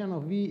Laplacian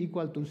of v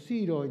equal to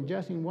 0 and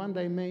just in one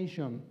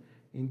dimension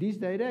in this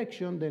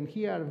direction, then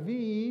here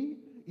v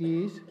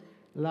is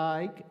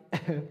like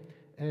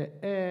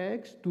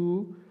x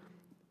to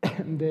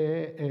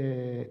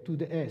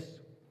the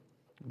s.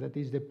 That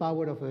is the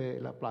power of a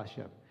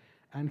Laplacian.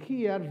 And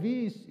here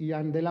v is,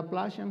 and the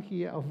Laplacian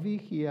here of v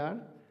here,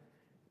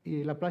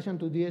 Laplacian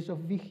to the s of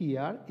v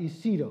here is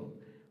 0.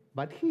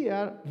 But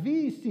here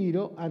v is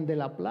 0 and the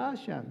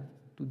Laplacian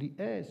to the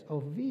s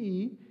of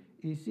v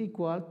is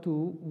equal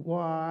to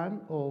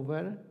 1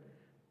 over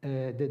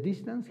the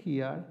distance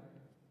here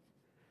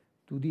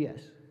to the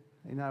s.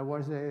 In other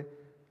words,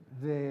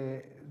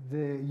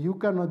 you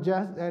cannot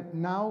just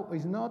now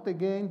is not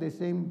again the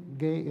same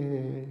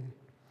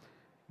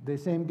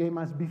game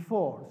as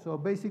before. So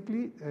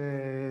basically,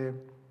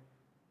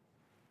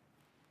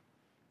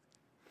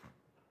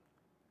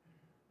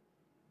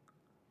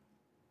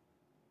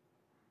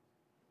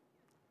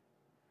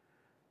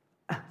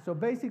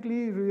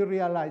 we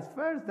realize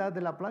first that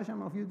the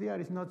Laplacian of u there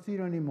is not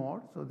 0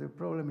 anymore. So the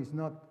problem is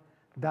not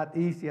that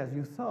easy as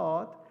you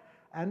thought.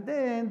 And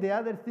then the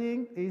other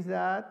thing is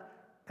that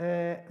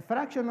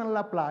fractional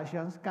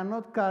Laplacians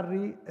cannot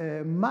carry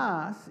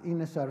mass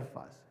in a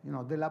surface. You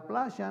know, the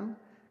Laplacian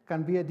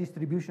can be a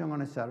distribution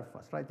on a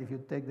surface, right? If you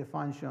take the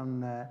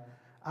function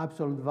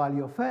absolute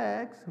value of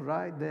x,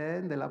 right,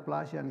 then the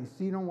Laplacian is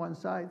 0 on one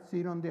side,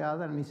 0 on the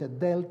other, and it's a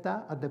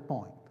delta at the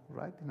point,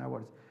 right? In other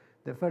words,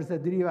 the first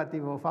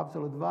derivative of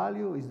absolute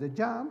value is the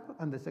jump,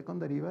 and the second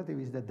derivative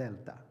is the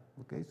delta.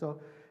 Okay, so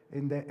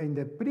in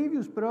the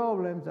previous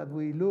problems that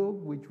we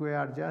looked, which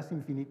were just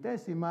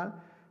infinitesimal,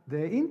 the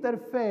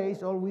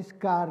interface always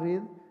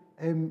carried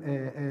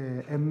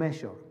a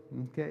measure.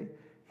 Okay,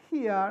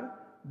 here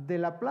the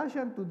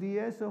Laplacian to the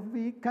s of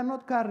v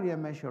cannot carry a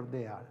measure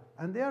there,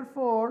 and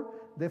therefore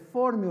the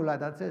formula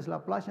that says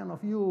Laplacian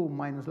of u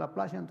minus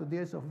Laplacian to the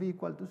s of v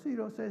equal to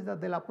 0 says that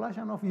the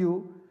Laplacian of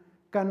u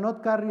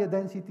cannot carry a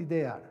density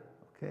there.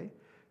 Okay,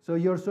 so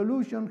your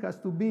solution has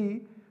to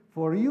be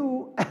for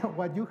u.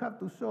 What you have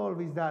to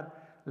solve is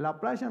that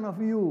Laplacian of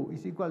u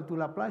is equal to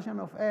Laplacian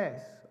of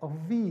s of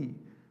v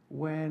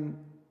when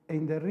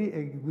in the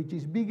which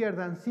is bigger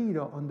than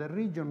 0 on the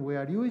region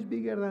where u is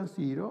bigger than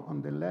 0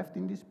 on the left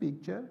in this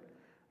picture,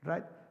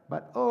 right?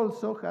 But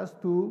also has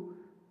to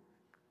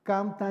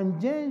come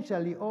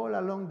tangentially all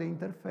along the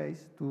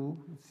interface to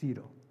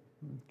 0.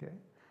 Okay,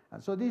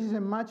 and so this is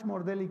a much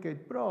more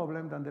delicate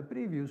problem than the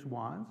previous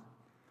ones.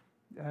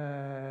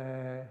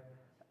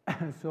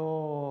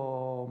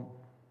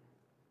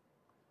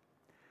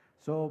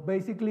 So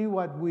basically,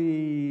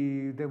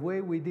 the way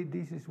we did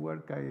this is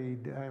work I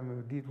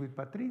did with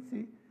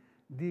Patrizzi.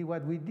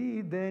 What we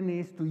did then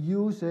is to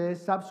use a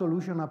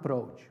subsolution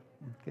approach.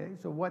 Okay,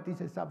 so what is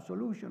a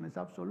subsolution? A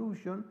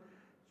subsolution,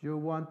 you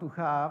want to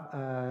have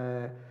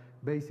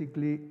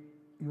basically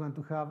you want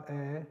to have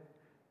a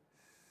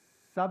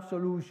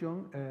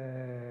subsolution.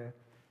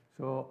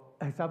 So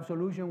a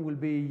subsolution will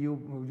be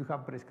you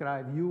have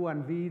prescribed u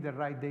and v, the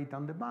right data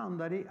on the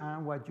boundary,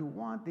 and what you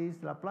want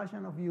is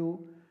Laplacian of u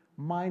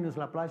minus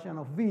Laplacian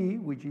of v,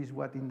 which is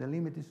what in the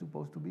limit is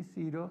supposed to be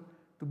 0,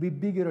 to be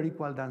bigger or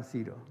equal than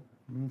 0.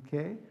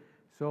 Okay,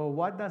 so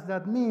what does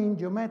that mean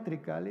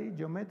geometrically?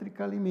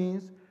 Geometrically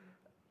means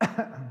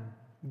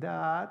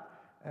that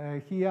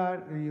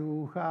here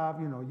you have,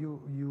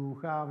 you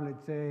have,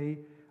 let's say,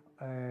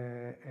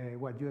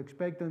 what you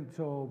expect, and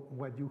so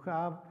what you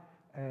have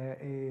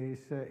is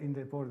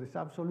for the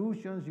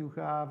subsolutions you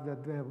have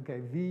that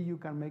okay, v you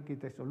can make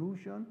it a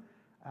solution,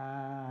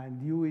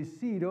 and u is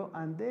 0,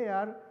 and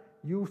there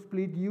you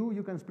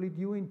can split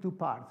u in two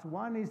parts.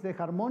 One is the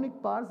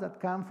harmonic parts that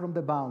come from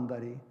the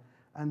boundary,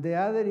 and the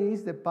other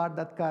is the part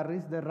that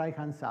carries the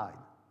right-hand side.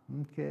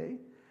 Okay,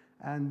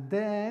 and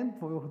then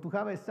to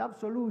have a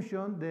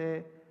subsolution,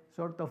 the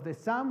sort of the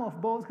sum of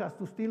both has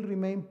to still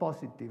remain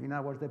positive. In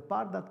other words, the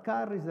part that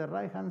carries the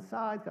right-hand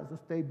side has to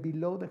stay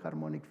below the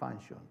harmonic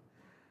function.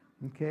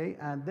 Okay,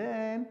 and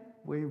then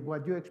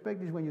what you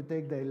expect is when you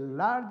take the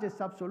largest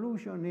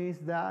subsolution is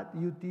that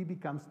ut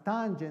becomes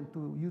tangent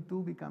to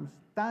u2 becomes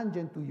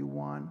tangent to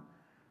u1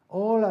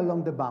 all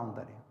along the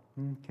boundary.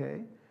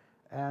 Okay,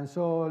 and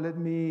so let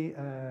me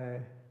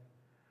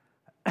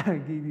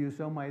give you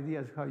some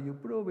ideas how you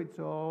prove it.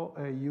 So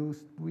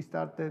we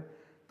started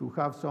to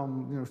have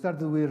some,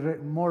 started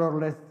with more or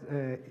less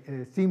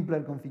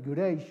simpler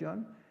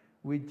configuration,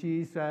 which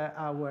is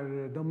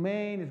our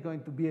domain is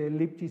going to be a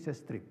Lipschitz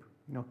strip.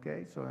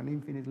 Okay, so an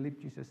infinite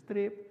Lipschitz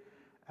strip,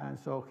 and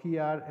so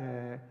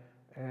here,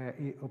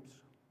 oops,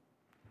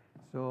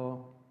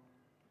 so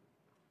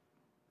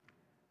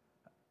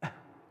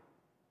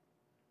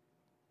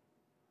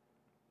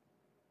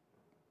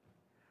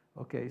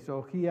okay,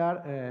 so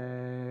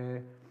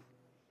here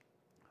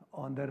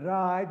on the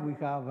right we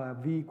have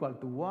v equal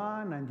to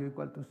 1 and u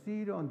equal to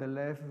 0. On the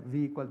left,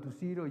 v equal to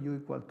 0, u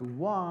equal to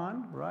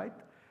 1, right?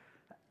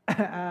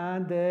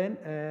 And then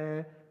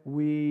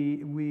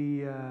we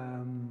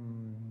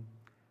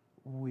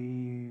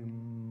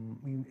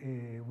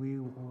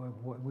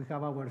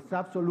have our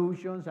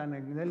subsolutions, and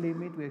in the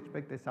limit we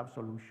expect a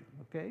subsolution.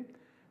 Okay,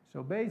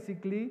 so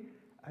basically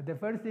the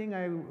first thing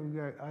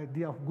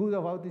idea good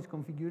about this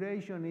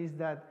configuration is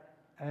that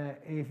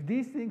if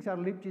these things are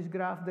Lipschitz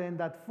graphs, then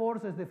that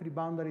forces the free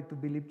boundary to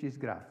be Lipschitz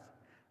graphs.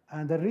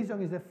 And the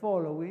reason is the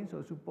following.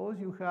 So suppose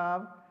you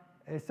have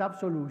a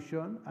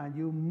subsolution and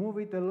you move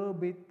it a little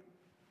bit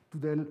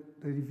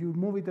if you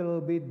move it a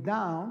little bit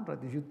down,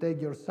 right, if you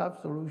take your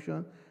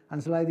subsolution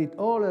and slide it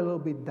all a little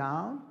bit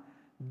down,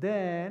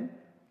 then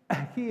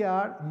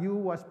here u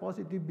was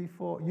positive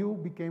before, u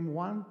became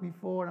 1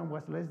 before and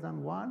was less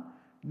than 1.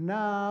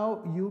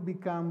 Now u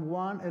become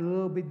 1 a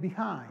little bit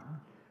behind.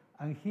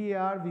 And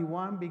here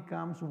v1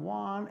 becomes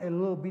 1 a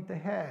little bit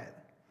ahead.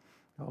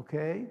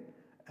 Okay?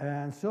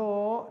 And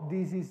so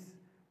this is,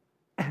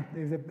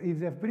 if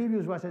the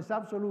previous was a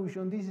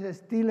subsolution, this is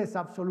still a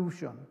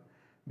subsolution,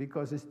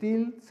 because it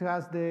still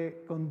has the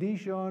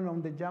condition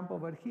on the jump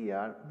over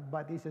here,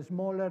 but it's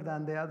smaller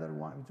than the other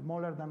one. It's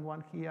smaller than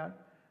 1 here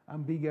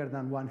and bigger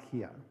than 1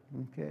 here.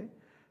 Okay?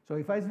 So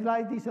if I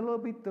slide this a little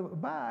bit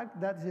back,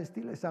 that is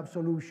still a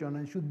subsolution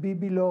and should be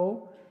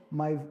below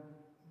my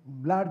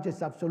largest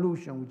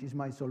subsolution, which is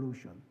my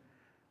solution.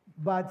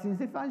 But since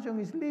the function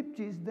is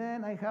Lipschitz,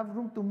 then I have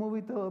room to move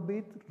it a little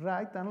bit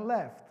right and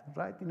left,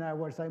 right? In other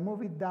words, I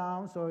move it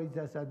down, so it's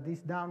just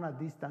down at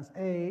distance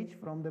h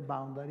from the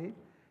boundary.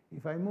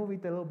 If I move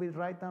it a little bit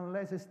right and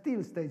left, it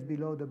still stays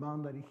below the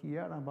boundary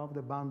here and above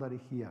the boundary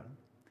here.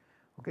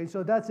 Okay,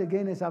 so that's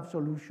again a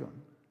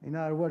subsolution. In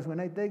other words, when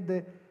I take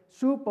the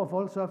soup of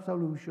all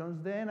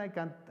subsolutions, then I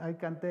can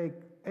take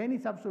any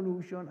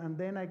subsolution and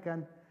then I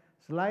can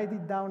slide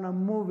it down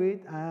and move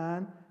it,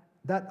 and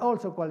that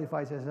also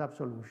qualifies as a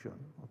subsolution.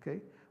 Okay?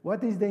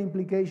 What is the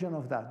implication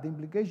of that? The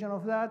implication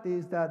of that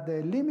is that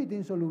the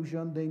limiting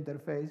solution, the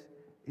interface,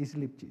 is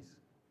Lipschitz.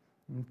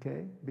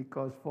 Okay?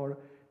 Because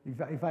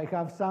if I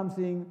have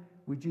something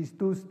which is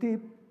too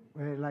steep,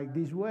 like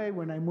this way,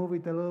 when I move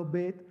it a little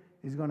bit,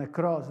 it's going to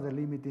cross the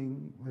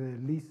limiting,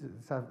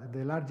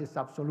 the largest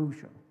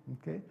subsolution.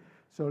 Okay?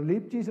 So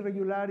Lipschitz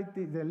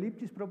regularity, the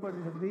Lipschitz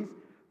properties of this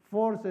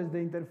forces the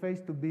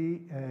interface to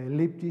be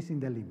Lipschitz in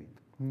the limit.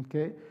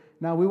 Okay?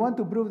 Now we want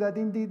to prove that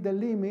indeed the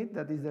limit,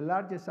 that is the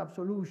largest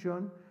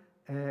subsolution,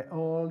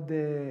 all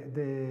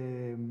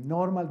the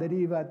normal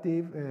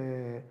derivative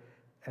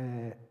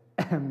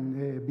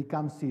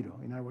becomes 0.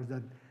 In other words,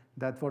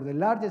 that for the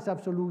largest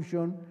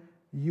subsolution,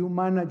 u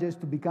manages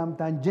to become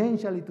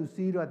tangentially to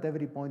 0 at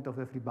every point of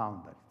the free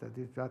boundary. That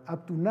is,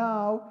 up to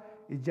now,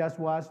 it just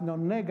was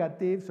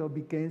non-negative, so it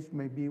became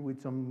maybe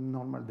with some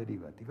normal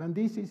derivative. And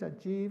this is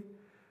achieved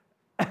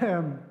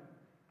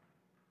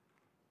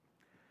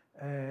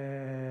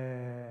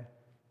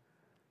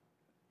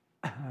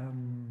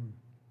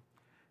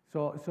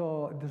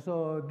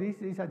so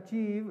this is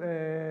achieved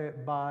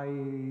by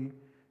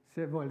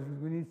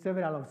we need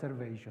several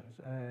observations.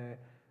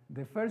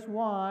 The first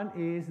one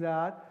is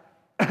that,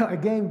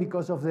 again,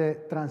 because of the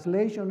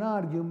translation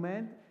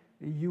argument,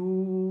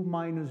 u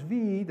minus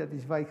v, that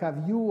is, if I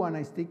have u and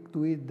I stick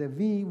to it the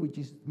v, which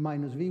is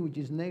minus v, which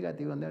is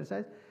negative on the other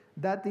side,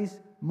 that is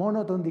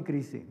monotone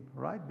decreasing,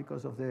 right,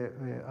 because of the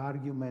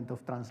argument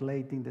of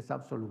translating the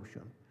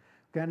subsolution.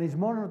 Okay, and it's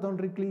monotone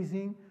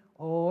decreasing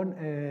on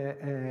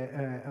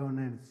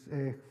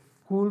a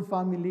full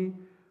family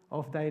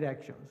of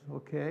directions,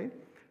 okay?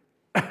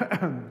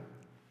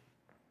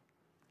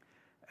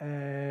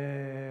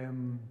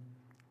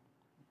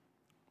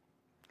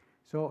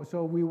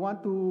 So we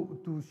want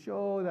to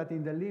show that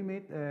in the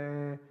limit,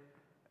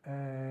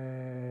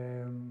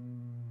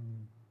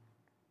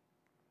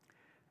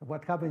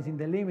 what happens in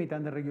the limit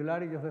and the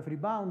regularity of the free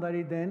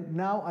boundary, then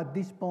now at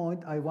this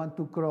point I want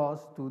to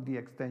cross to the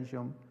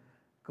extension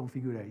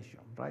configuration,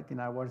 right? In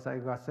other words, I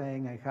was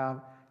saying I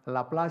have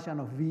Laplacian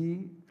of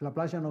v,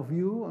 Laplacian of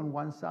u on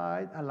one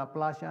side, and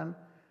Laplacian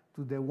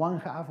to the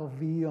 1/2 of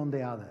V on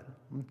the other,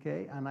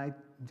 okay? And I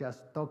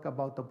just talk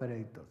about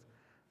operators.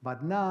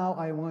 But now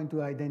I'm going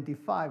to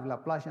identify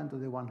Laplacian to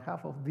the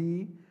 1/2 of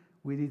V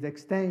with its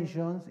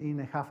extensions in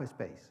a half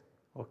space,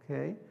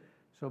 okay?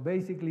 So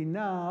basically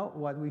now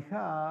what we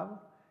have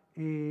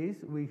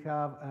is we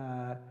have,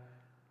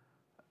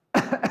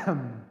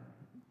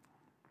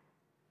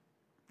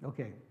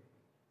 okay.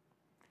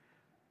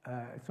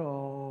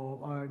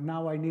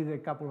 Now I need a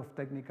couple of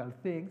technical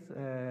things.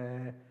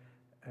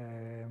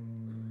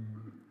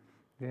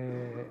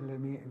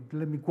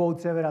 Let me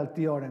quote several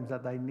theorems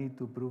that I need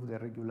to prove the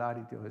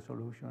regularity of the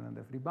solution and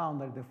the free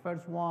boundary. The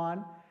first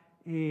one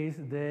is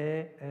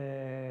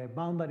the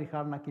boundary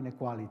Harnack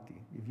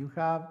inequality. If you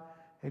have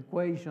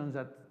equations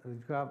that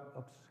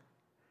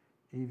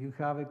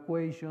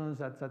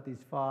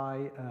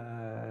satisfy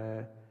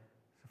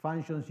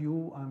functions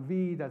u and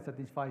v that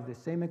satisfies the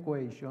same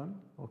equation,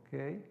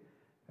 okay?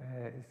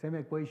 Same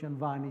equation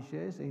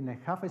vanishes in a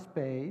half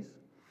space.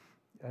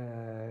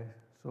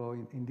 So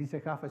in this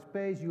half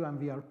space, u and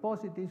v are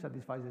positive,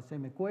 satisfies the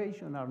same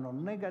equation, are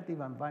non-negative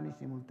and vanish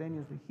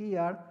simultaneously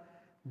here.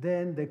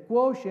 Then the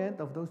quotient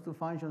of those two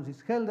functions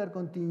is Helder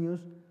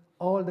continuous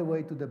all the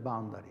way to the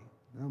boundary.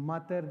 No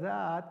matter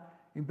that,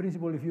 in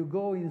principle, if you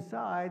go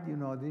inside, you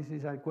know, this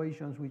is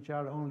equations which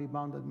are only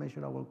bounded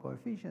measurable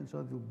coefficients,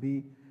 so it will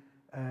be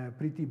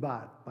pretty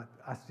bad. But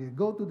as you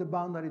go to the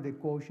boundary, the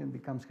quotient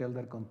becomes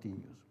Helder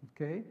continuous,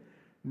 okay?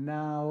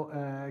 Now,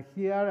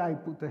 here I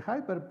put a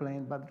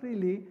hyperplane, but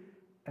really,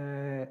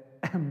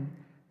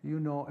 you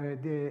know,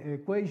 the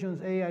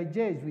equations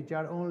Aij's, which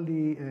are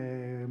only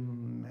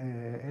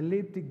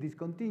elliptic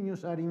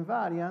discontinuous, are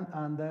invariant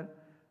under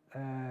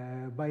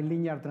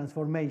bilinear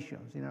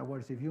transformations. In other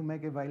words, if you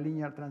make a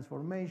bilinear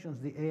transformations,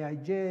 the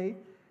Aij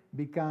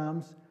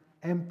becomes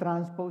M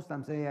transpose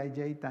times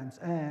Aij times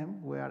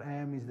M, where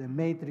M is the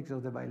matrix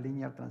of the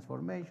bilinear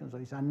transformation. So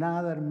it's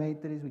another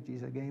matrix which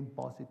is again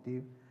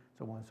positive,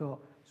 so on. So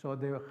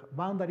the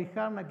boundary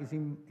Harnack is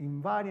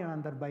invariant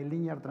under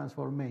bilinear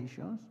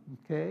transformations,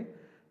 okay?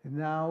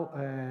 Now,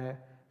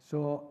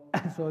 so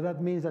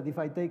that means that if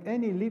I take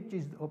any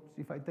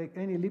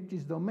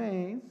Lipschitz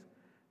domains,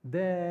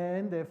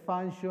 then the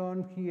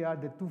function here,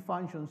 the two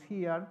functions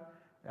here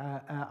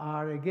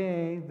are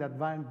again,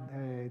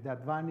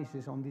 that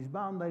vanishes on this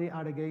boundary,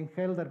 are again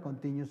Helder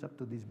continuous up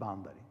to this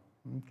boundary,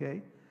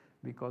 okay?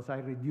 Because I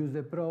reduce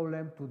the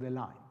problem to the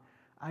line.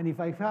 And if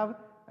I have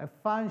a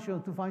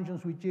function, two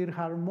functions which are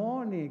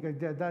harmonic,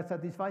 that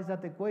satisfies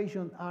that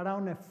equation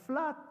around a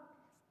flat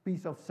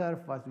piece of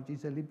surface, which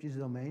is a Lipschitz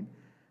domain,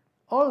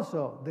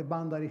 also the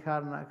boundary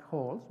Harnack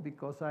holds,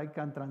 because I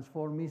can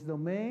transform this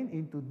domain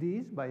into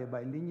this by a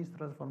bilinear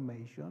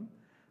transformation.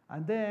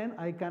 And then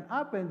I can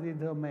append the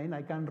domain,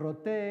 I can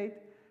rotate,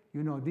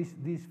 you know,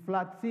 this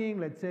flat thing,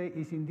 let's say,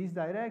 is in this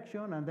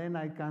direction, and then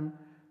I can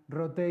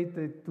rotate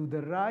it to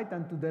the right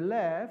and to the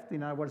left.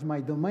 In other words,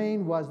 my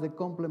domain was the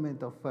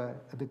complement of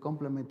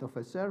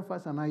a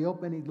surface, and I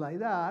open it like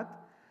that,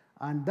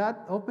 and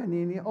that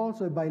opening is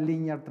also a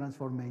bilinear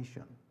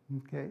transformation,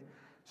 okay?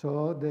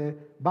 So the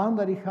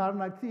boundary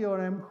Harnack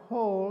theorem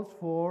holds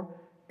for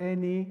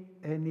any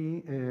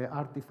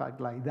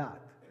artifact like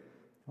that.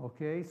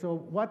 Okay, so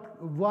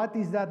what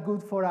is that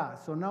good for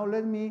us? So now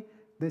let me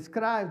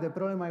describe the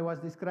problem I was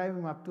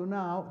describing up to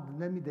now.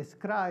 Let me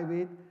describe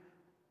it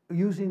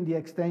using the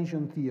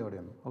extension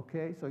theorem.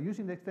 Okay, so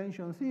using the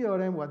extension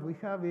theorem, what we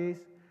have is,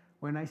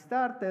 when I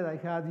started, I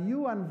had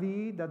u and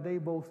v that they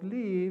both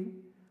live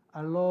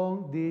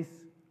along this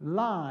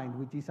line,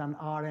 which is an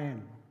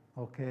Rn.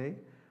 Okay,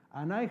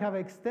 and I have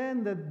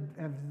extended,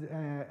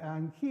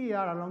 and here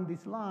along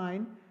this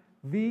line,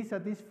 V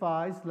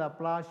satisfies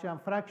Laplacian,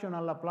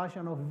 fractional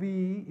Laplacian of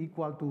V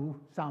equal to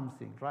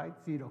something, right?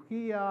 0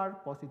 here,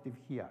 positive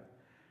here.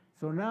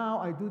 So now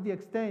I do the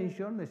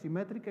extension, the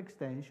symmetric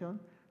extension.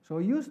 So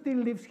U still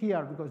lives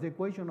here because the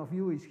equation of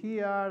U is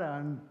here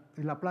and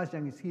the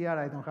Laplacian is here,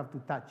 I don't have to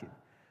touch it.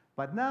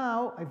 But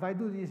now, if I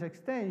do this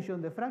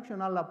extension, the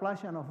fractional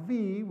Laplacian of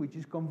V, which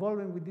is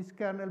convolving with this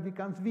kernel,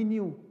 becomes V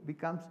nu,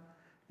 becomes,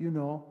 you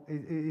know,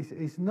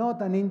 it's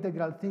not an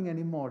integral thing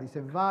anymore, it's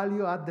a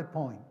value at the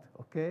point.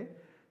 Okay,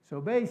 so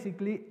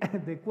basically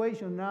the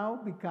equation now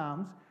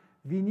becomes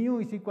V nu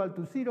is equal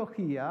to 0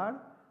 here,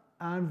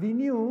 and V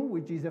nu,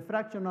 which is a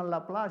fractional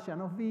Laplacian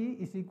of V,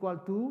 is equal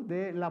to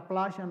the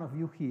Laplacian of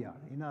U here.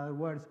 In other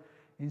words,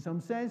 in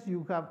some sense,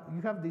 you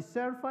have this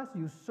surface,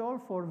 you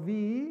solve for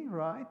V,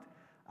 right?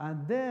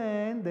 And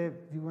then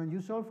when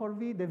you solve for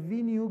V, the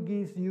V nu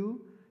gives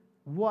you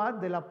what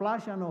the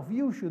Laplacian of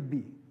U should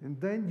be. And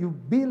then you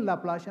build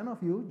Laplacian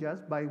of U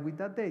just with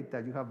that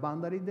data. You have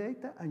boundary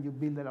data and you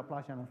build the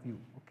Laplacian of U,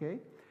 okay?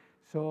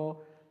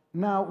 So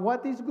now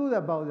what is good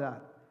about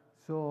that?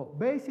 So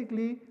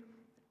basically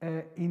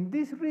in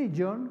this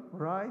region,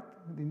 right,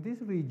 in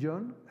this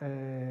region,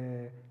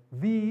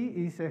 V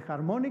is a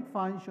harmonic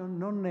function,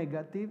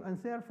 non-negative,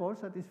 and therefore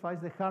satisfies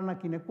the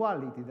Harnack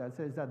inequality that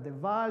says that the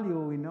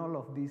value in all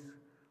of this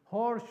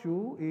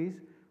horseshoe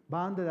is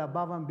bounded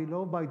above and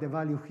below by the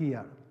value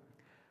here.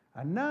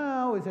 And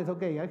now it says,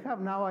 okay, I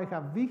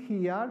have V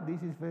here.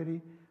 This is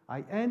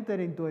I enter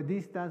into a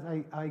distance.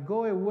 I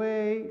go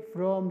away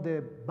from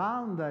the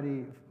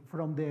boundary,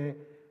 from the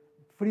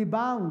free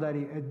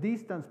boundary, a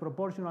distance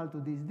proportional to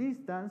this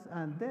distance,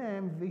 and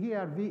then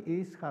here V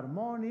is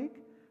harmonic,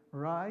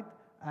 right?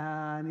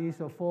 And is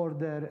of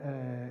order,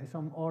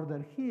 some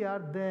order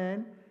here,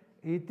 then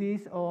it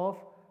is of,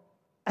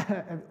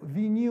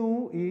 V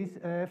nu is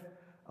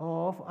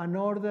of an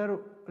order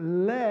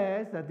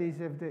less, that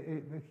is,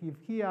 if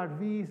here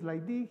V is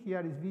like D,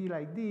 here is V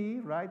like D,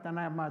 right? And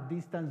I'm at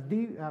distance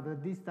D, I have a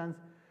distance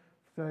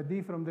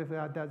D from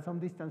some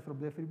distance from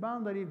the free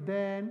boundary,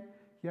 then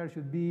here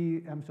should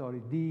be, I'm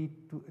sorry, D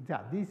to,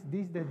 yeah, this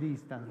is the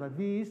distance, but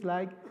V is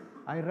like,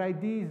 I write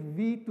this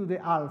V to the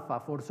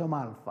alpha for some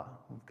alpha,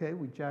 okay,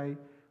 which I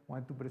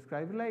want to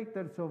prescribe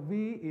later. So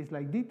V is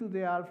like D to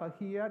the alpha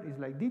here, is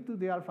like D to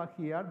the alpha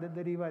here, the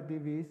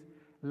derivative is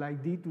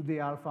like D to the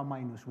alpha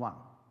minus 1,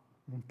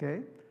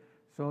 okay?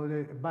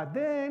 So, but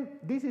then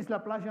this is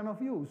Laplacian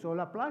of U. So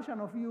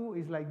Laplacian of U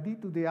is like D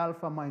to the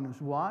alpha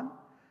minus 1,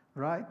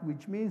 right?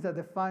 Which means that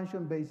the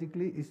function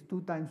basically is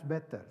 2 times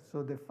better.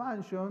 So the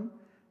function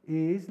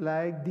is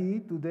like D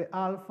to the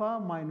alpha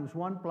minus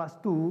 1 plus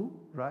 2,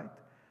 right?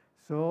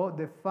 So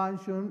the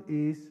function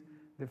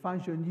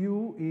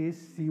U is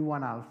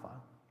C1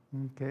 alpha,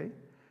 okay?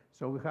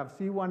 So we have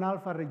C1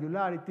 alpha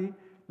regularity.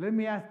 Let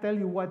me tell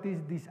you what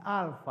is this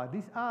alpha.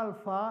 This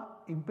alpha,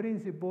 in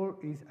principle,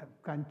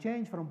 can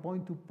change from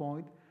point to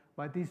point,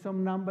 but is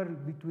some number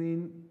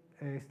between,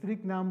 a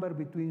strict number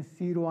between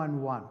 0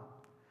 and 1,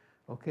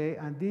 okay?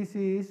 And this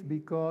is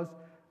because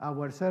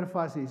our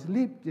surface is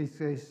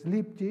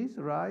Lipschitz,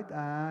 right?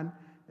 And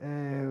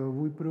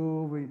we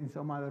prove in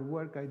some other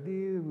work I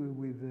did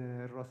with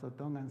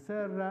Rosotong and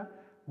Serra,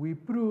 we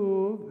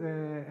prove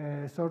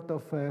a sort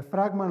of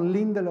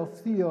Fragment-Lindelof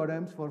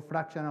theorems for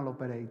fractional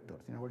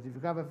operators. In other words, if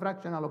you have a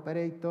fractional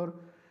operator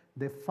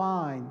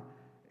defined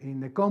in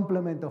the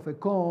complement of a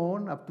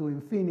cone up to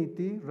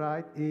infinity,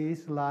 right,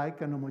 is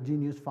like an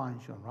homogeneous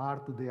function, R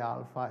to the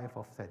alpha f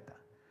of theta,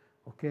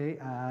 okay?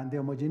 And the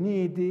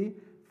homogeneity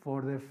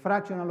for the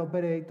fractional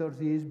operators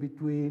is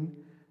between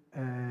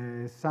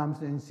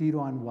something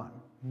 0 and 1,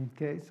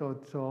 okay? So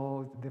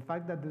the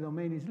fact that the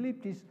domain is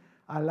Lipschitz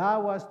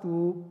allow us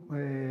to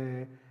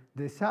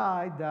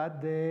decide that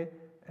the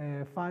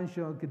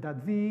function,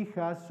 that V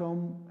has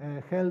some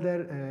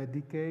Helder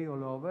decay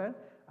all over,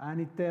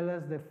 and it tells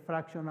us the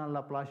fractional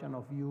Laplacian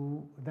of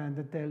U, then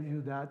it tells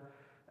you that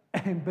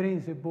in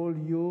principle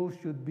U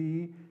should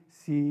be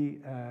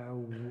C1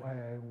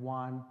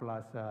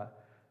 plus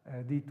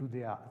D to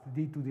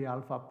the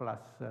alpha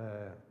plus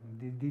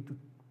D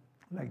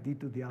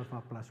to the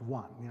alpha plus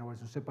 1, in other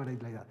words, to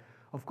separate like that.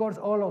 Of course,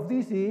 all of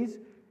this is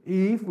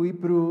if we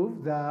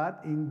prove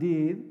that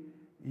indeed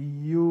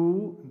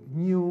U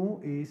nu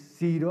is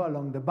 0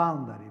 along the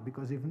boundary,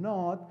 because if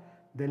not,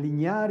 the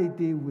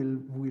linearity will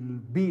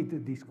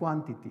beat this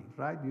quantity,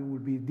 right? It will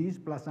be this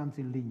plus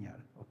something linear,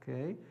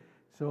 okay?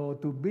 So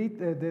to beat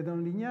the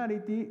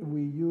nonlinearity,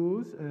 we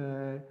use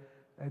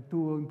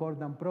 2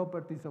 important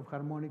properties of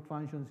harmonic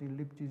functions in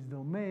Lipschitz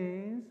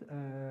domains.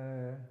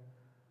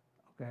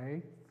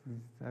 Okay,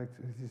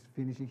 this is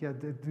finishing here.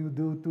 To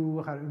do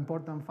 2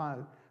 important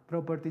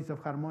properties of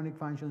harmonic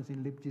functions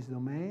in Lipschitz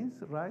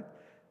domains, right?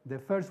 The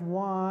first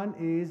one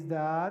is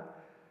that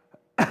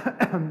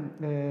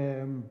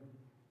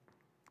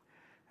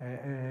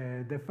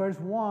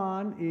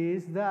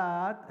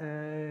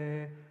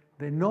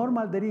the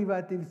normal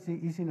derivative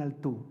is in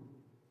L2.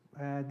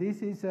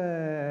 This is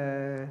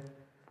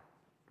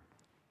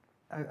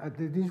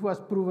this was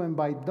proven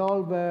by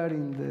Dolber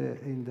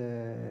in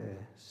the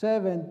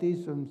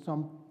 70s in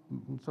some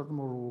sort of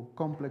more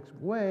complex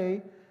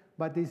way,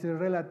 but it's a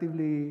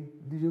relatively,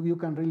 you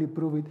can really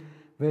prove it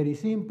very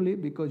simply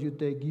because you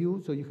take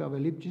U, so you have a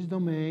Lipschitz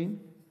domain,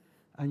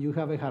 and you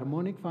have a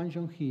harmonic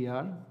function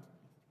here,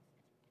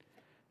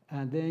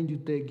 and then you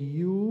take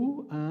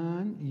U,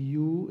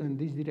 and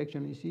this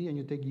direction is E, and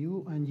you take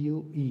U and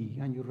UE,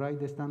 and you write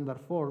the standard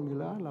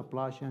formula,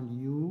 Laplacian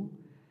U,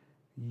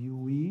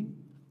 UE,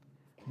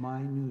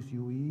 minus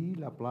UE,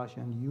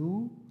 Laplacian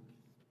U,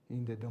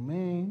 in the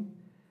domain,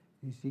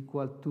 is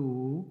equal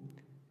to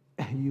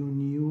U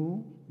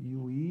nu,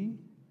 UE,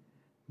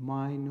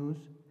 minus,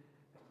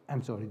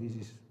 I'm sorry, this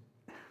is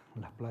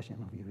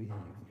Laplacian of UE,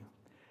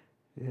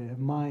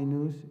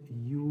 minus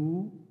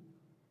U,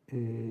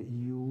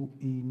 UE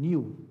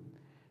nu.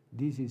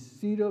 This is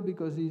 0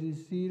 because this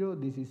is 0,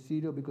 this is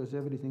 0 because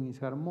everything is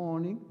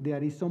harmonic.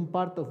 There is some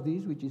part of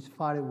this which is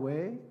far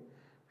away,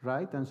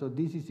 right? And so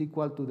this is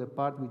equal to the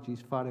part which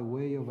is far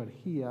away over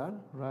here,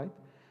 right?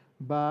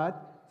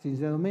 But since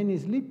the domain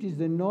is Lipschitz,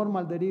 the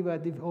normal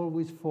derivative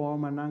always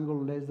form an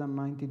angle less than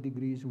 90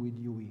 degrees with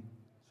UE.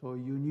 So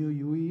U nu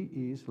UE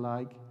is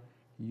like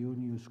U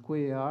nu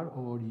square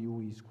or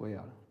UE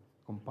square,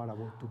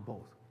 comparable to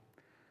both.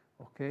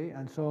 Okay,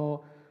 and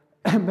so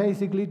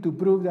basically to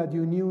prove that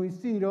U nu is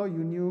 0,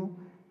 U nu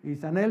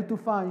is an L2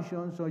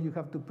 function, so you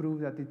have to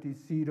prove that it is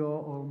 0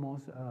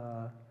 almost,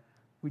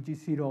 which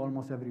is 0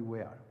 almost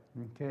everywhere.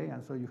 Okay,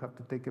 and so you have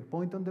to take a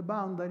point on the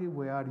boundary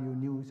where u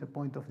nu is a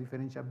point of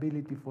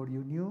differentiability for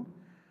u nu,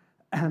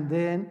 and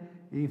then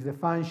if the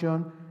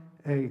function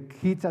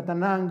hits at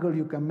an angle,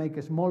 you can make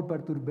a small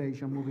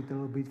perturbation, move it a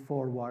little bit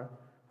forward,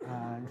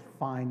 and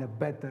find a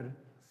better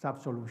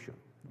subsolution.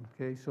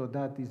 Okay, so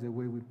that is the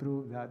way we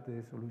prove that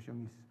the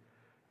solution is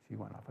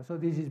C1 alpha. So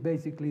this is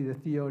basically the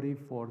theory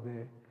for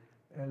the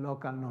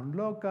local,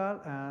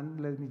 non-local,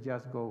 and let me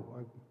just go.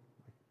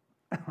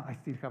 I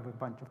still have a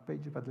bunch of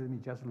pages, but let me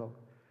just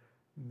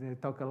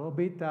talk a little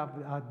bit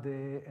at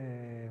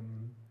the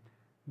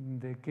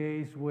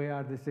case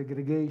where the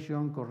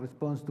segregation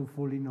corresponds to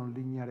fully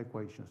nonlinear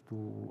equations, to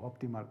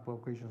optimal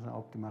equations and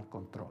optimal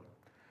control.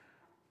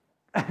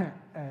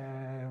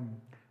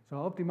 So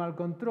optimal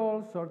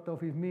control sort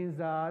of it means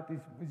that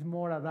it's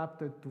more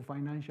adapted to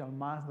financial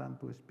mass than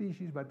to a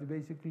species, but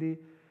basically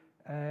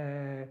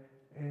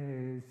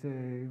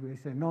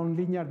it's a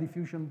nonlinear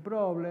diffusion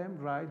problem,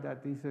 right?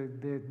 That is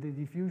the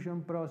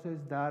diffusion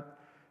process that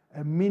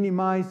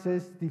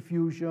minimizes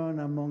diffusion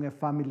among a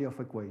family of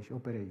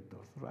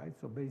operators, right?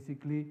 So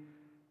basically,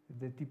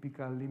 the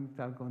typical limit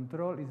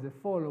control is the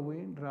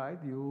following, right?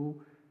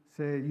 You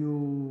say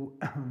you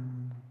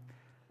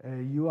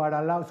you are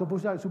allowed.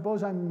 Suppose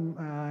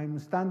I'm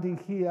standing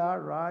here,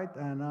 right,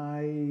 and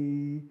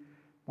I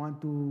want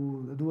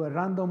to do a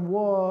random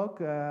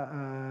walk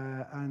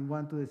and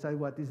want to decide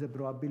what is the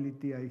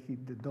probability I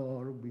hit the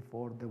door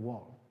before the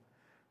wall.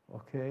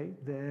 Okay,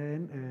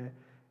 then.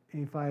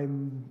 If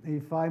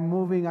I'm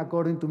moving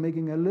according to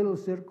making a little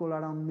circle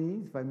around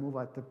me, if I move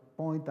at a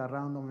point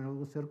around a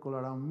little circle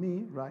around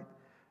me, right,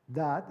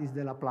 that is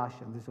the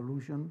Laplacian, the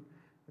solution.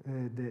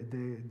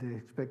 The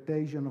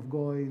expectation of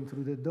going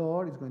through the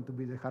door is going to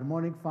be the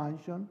harmonic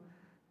function,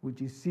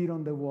 which is 0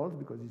 on the walls,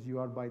 because if you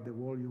are by the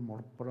wall, you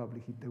more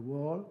probably hit the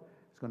wall.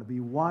 It's going to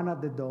be 1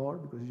 at the door,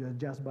 because you are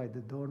just by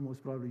the door,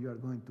 most probably you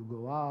are going to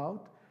go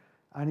out.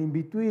 And in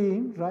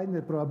between, right,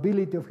 the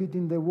probability of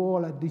hitting the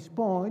wall at this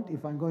point,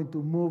 if I'm going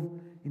to move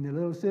in a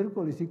little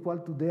circle, is equal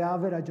to the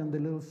average on the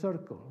little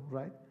circle,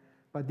 right?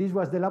 But this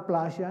was the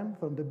Laplacian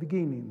from the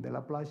beginning. The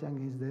Laplacian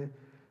is the,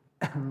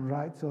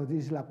 right? So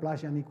this is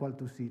Laplacian equal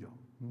to 0,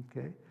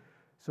 okay?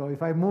 So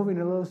if I move in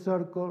a little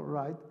circle,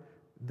 right,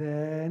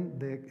 then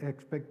the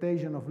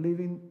expectation of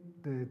leaving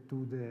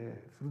through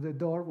the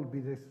door will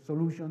be the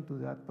solution to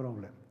that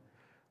problem.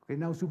 Okay,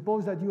 now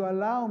suppose that you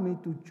allow me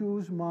to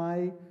choose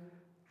my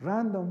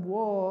random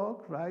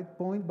walk, right,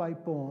 point by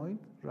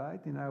point,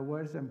 right? In other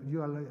words,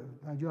 you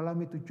allow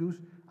me to choose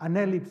an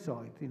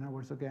ellipsoid. In other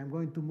words, okay, I'm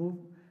going to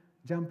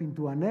jump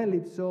into an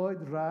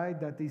ellipsoid, right,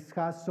 that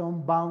has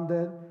some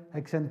bounded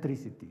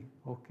eccentricity,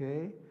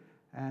 okay?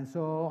 And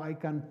so I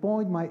can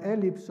point my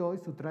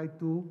ellipsoids to try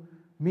to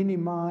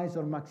minimize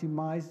or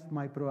maximize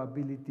my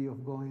probability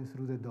of going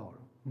through the door,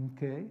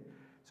 okay?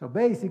 So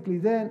basically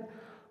then,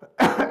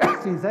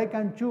 since I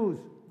can choose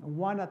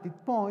one at each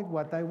point,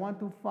 what I want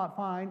to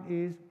find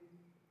is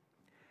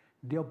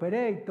the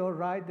operator,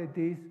 right, that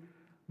is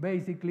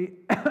basically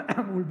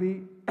will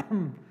be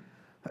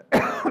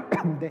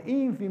the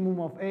infimum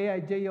of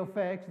aij of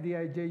x,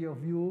 dij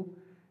of u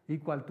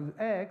equal to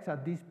x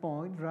at this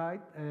point,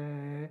 right,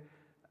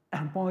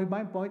 point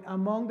by point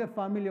among the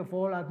family of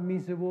all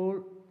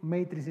admissible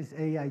matrices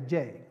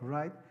aij,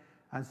 right?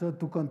 And so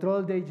to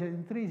control the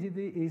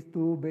eccentricity is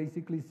to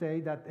basically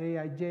say that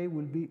aij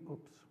will be,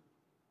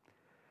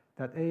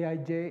 that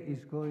aij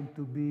is going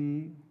to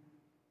be,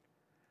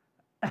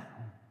 I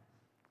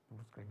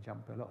was going to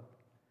jump a lot.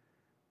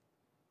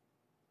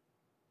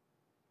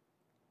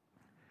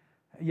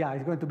 Yeah,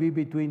 it's going to be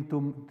between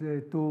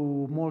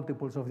two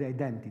multiples of the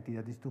identity,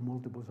 that is two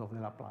multiples of the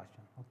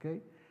Laplacian,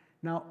 okay?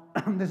 Now,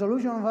 the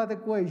solution of that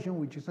equation,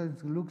 which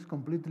looks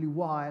completely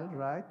wild,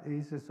 right,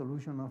 is a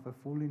solution of a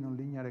fully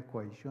nonlinear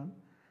equation.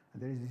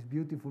 And there is this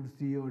beautiful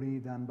theory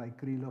done by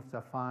Krylov,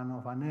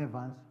 Safanov, and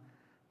Evans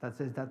that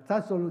says that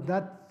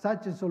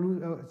such a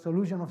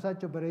solution of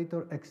such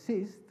operator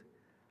exists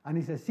and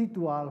is a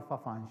C2 alpha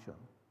function,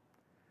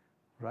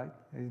 right?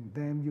 And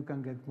then you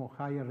can get more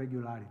higher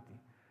regularity.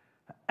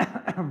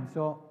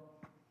 So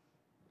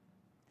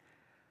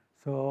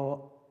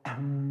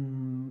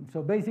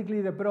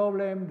basically the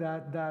problem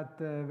that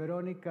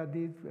Veronica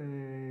did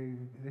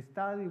the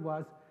study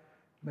was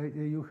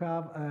you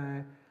have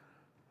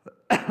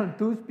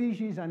two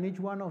species and each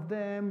one of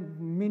them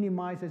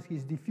minimizes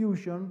his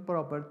diffusion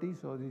property,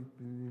 so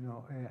you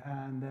know,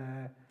 and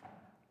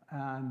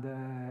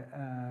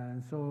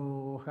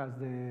so has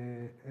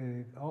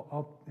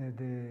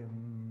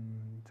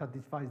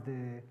satisfies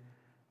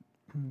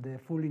the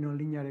fully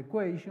nonlinear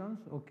equations,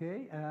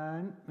 okay,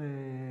 and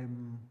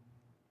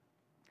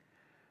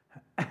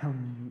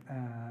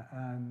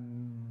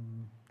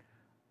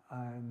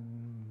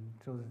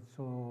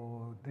so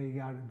they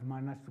are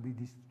managed to be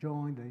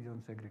disjoint, they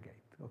don't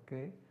segregate,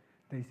 okay?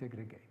 They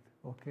segregate,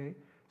 okay?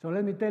 So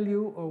let me tell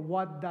you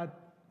what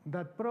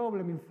that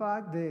problem, in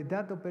fact,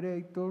 that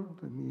operator,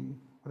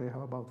 I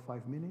have about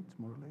 5 minutes,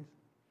 more or less.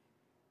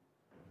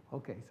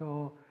 Okay,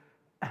 so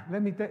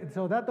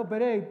so that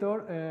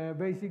operator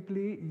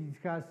basically it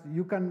has,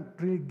 you can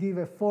really give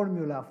a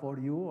formula for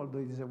U, although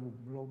it's a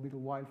little bit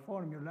wild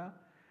formula.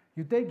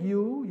 You take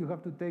U, you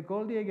have to take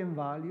all the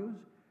eigenvalues,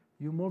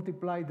 you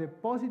multiply the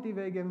positive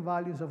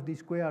eigenvalues of the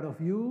square of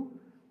U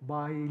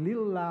by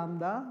little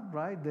lambda,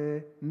 right?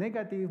 The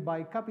negative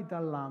by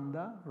capital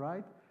lambda,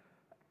 right?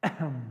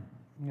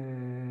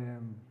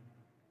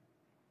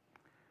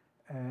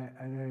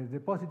 The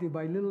positive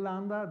by little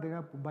lambda,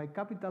 by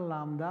capital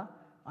lambda,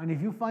 and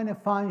if you find a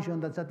function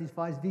that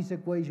satisfies this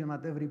equation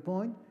at every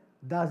point,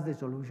 that's the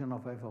solution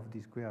of f of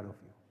the square of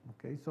U.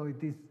 Okay, so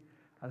it is,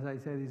 as I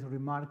said, it's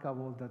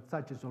remarkable that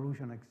such a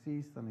solution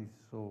exists and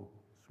it's so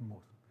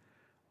smooth.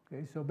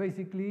 Okay, so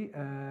basically,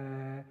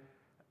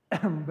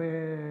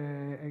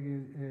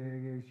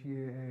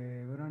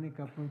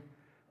 Veronica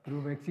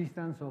proved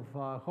existence of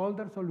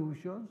Holder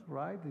solutions,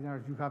 right?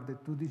 You have the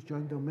two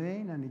disjoint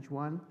domain, and each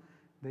one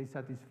they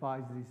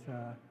satisfies this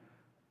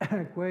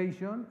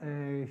equation.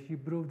 She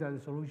proved that the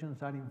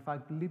solutions are in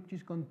fact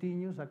Lipschitz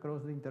continuous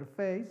across the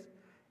interface.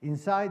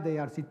 Inside they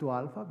are C2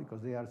 alpha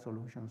because they are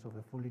solutions of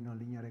the fully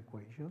nonlinear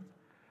equations.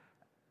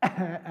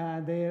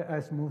 And they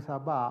are smooth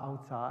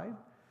outside.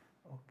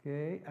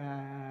 Okay,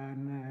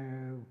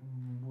 and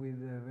with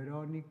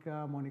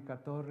Veronica, Monica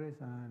Torres,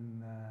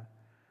 and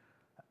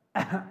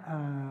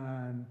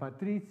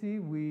Patrizzi,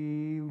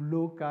 we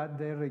look at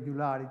the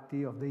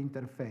regularity of the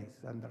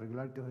interface and the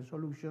regularity of the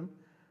solution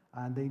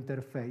and the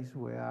interface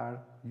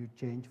where you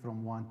change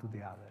from one to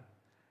the other.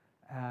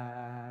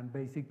 And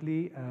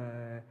basically,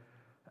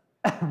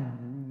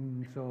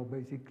 so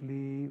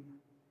basically,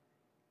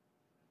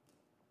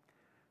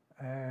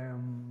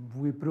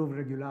 we prove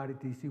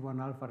regularity, C1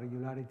 alpha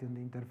regularity in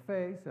the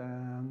interface,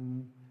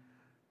 and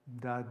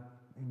that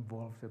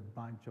involves a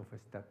bunch of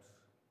steps,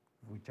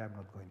 which I'm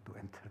not going to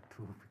enter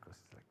to because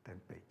it's like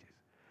 10 pages.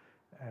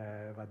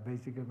 But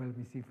basically, let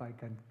me see if I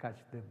can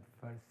catch the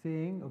first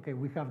thing. Okay,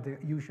 we have the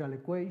usual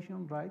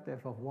equation, right?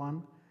 F of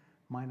one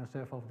minus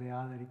f of the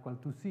other equal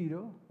to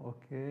 0,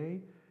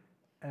 okay?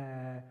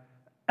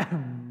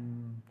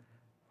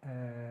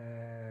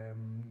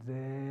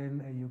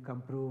 Then you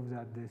can prove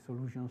that the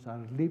solutions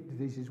are Lipschitz.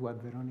 This is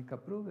what Veronica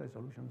proved, the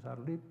solutions are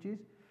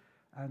Lipschitz.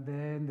 And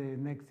then the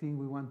next thing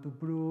we want to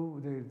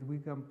prove,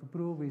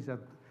 is that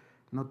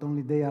not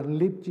only they are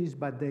Lipschitz,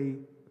 but they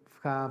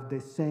have the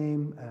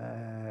same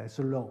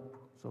slope.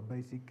 So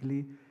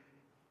basically,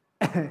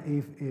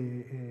 if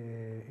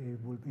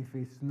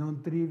it's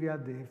non-trivial,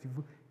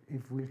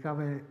 if we have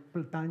a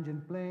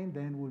tangent plane,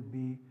 then will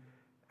be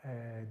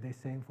the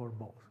same for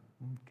both,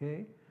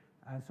 okay?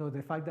 And so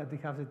the fact that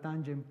it has a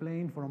tangent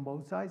plane from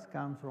both sides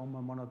comes from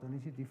a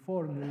monotonicity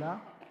formula.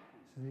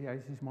 So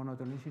this is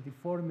monotonicity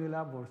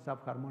formula for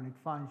subharmonic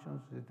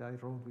functions that I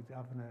wrote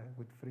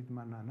with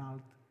Friedman and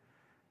Alt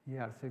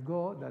years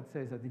ago, that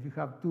says that if you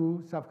have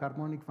two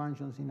subharmonic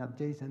functions in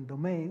adjacent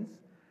domains,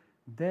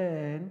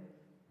 then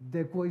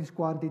the quiz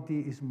quantity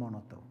is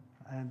monotone.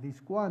 And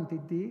this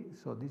quantity,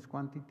 so this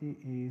quantity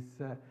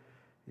is,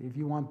 if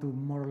you want to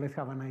more or less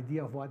have an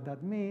idea of what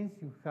that means,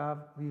 you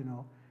have,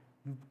 you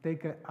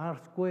take a r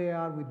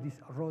squared with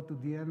this rho to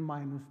the n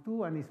minus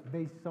 2, and it's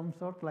based some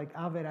sort like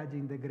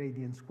averaging the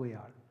gradient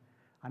squared.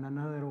 And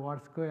another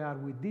r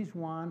squared with this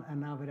one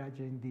and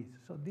averaging this.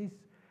 So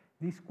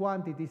this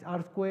quantity is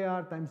r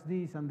squared times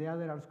this and the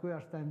other r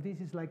squared times this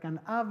is like an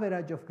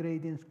average of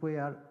gradient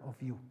square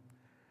of U.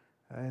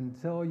 And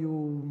so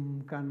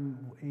you can,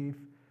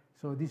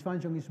 so this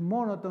function is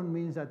monotone,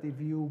 means that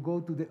if you go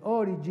to the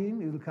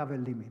origin, it will have a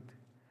limit.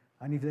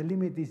 And if the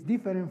limit is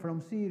different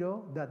from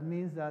 0, that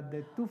means that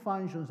the two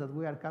functions that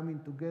we are coming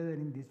together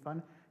in this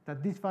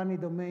that this finite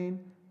domain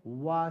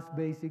was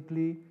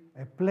basically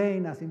a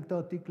plane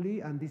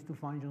asymptotically, and these two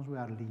functions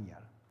were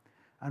linear.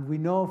 And we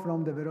know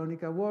from the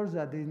Veronica words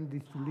that then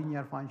these two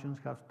linear functions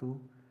have to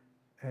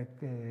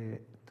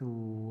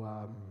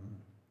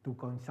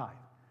coincide.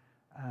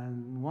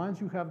 And once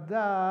you have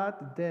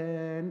that,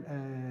 then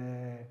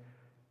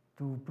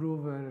to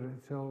prove,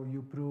 so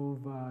you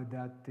prove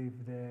that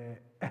if the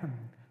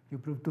you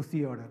prove two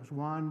theorems.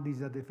 One is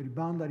that the free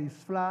boundary is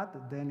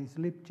flat, then it's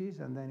Lipschitz,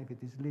 and then if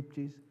it is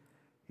Lipschitz,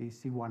 it's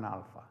C1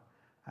 alpha.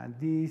 And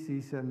this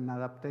is an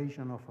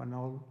adaptation of an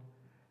old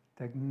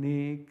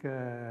technique,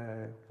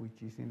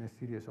 which is in a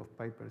series of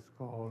papers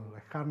called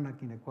a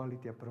Harnack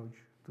inequality approach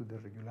to the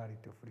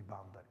regularity of free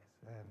boundaries.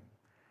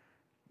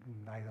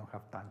 And I don't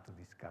have time to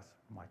discuss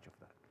much of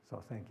that.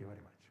 So thank you very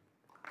much.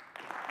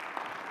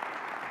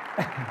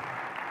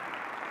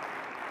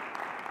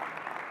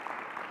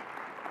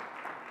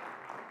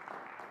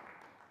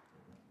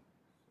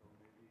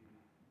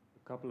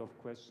 A couple of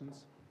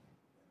questions.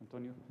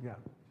 Antonio? Yeah.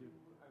 In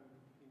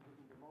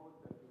the mode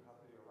that you have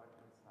to your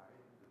right-hand side,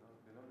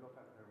 the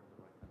non-local term on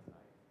the right-hand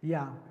side.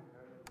 Yeah. The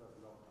term is not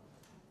local.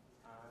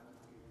 And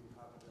if you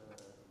have the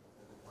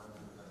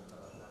quantum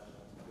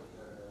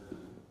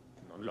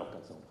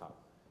non-local somehow.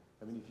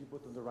 I mean, if you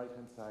put on the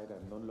right-hand side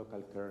a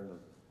non-local kernel,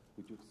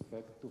 would you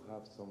expect to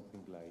have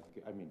something like,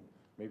 I mean,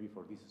 maybe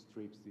for these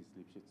strips, these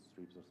Lipschitz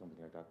strips or something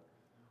like that,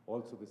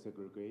 also the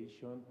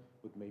segregation,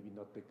 but maybe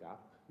not the gap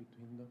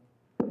between them?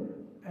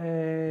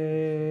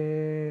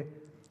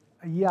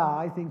 Yeah,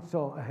 I think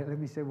so. Let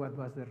me say what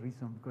was the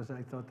reason, because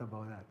I thought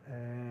about that.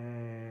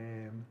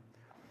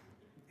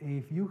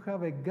 If you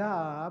have a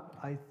gap,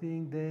 I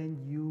think then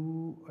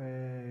you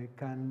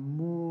can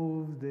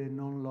move the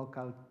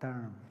non-local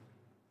term,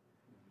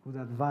 could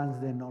advance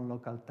the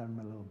non-local term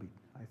a little bit.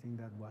 I think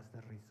that was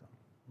the reason.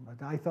 But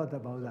I thought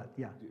about that,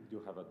 yeah.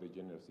 You have a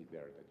degeneracy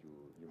there that you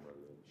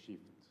may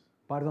shift.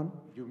 Pardon?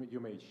 You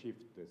may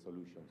shift the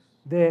solutions.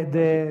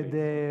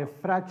 The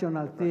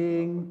fractional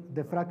thing,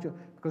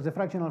 because the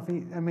fractional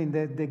thing, I mean,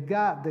 the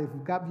gap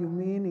you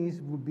mean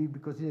would be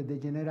because it's a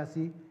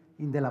degeneracy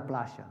in the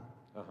Laplacian,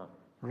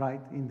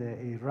 right?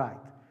 Right.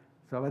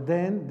 So, but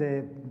then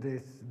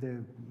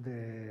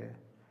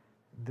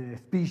the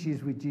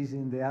species which is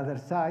in the other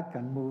side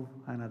can move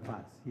and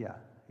advance. Yeah,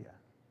 yeah.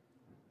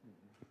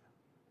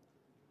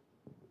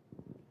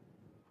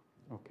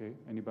 Okay,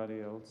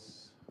 anybody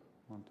else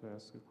want to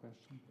ask a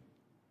question?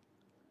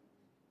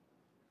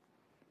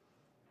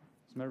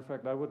 As a matter of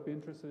fact, I would be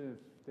interested if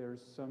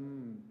there's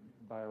some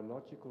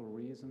biological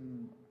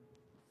reason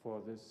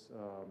for this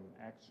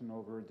action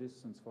over a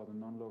distance for the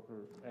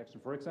non-local action.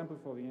 For example,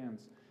 for the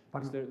ants,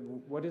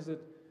 what is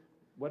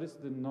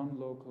the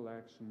non-local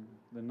action,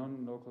 the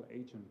non-local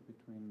agent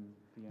between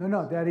the ants?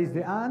 No, there is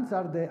the ants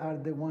are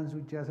the ones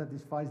which just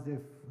satisfies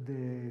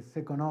the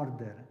second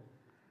order.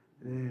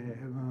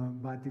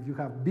 But if you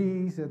have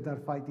bees that are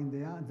fighting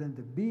the ants, then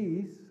the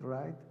bees,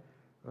 right,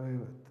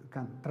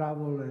 can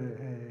travel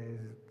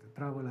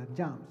at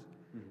jumps.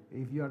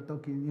 Mm-hmm. If you are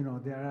talking,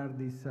 there are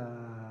these.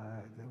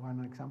 One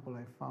example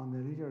I found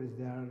in the literature is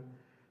there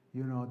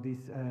are,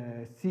 these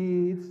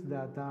seeds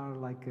that are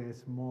like a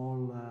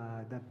small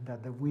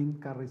that the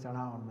wind carries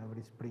around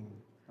every spring.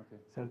 Okay.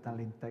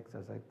 Certainly in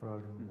Texas, I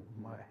probably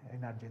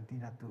in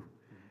Argentina too,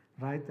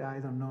 right? I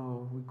don't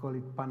know. We call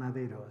it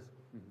panaderos.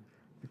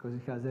 Because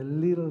it has a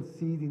little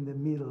seed in the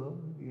middle,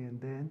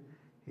 and then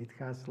it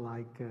has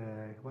like,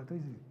 what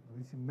is it?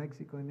 Is in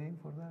Mexico a name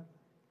for that?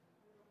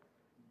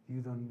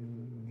 You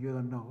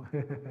don't know.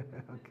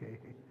 Okay.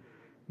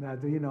 Now,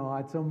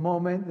 at some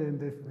moment, and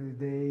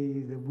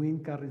the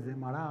wind carries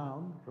them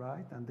around,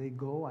 right? And they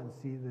go and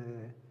see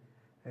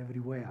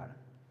everywhere.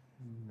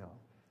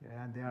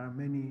 And there are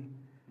many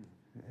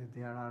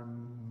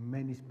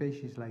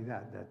species like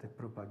that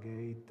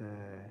propagate,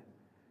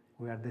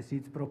 where the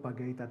seeds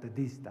propagate at a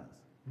distance.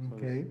 So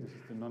okay. This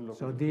is the non-local.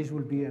 So this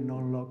will be a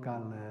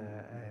non-local,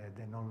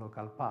 the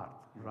non-local part,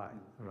 right?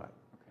 Okay.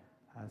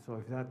 And so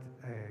if that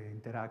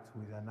interacts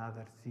with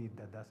another seed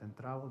that doesn't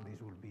travel,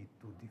 this will be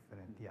two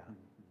different, yeah.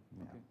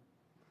 Okay.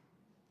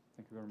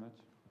 Thank you very much.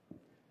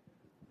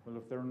 Well,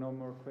 if there are no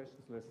more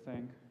questions, let's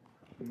thank.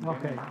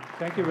 Okay.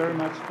 Thank you very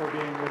much for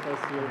being with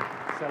us here.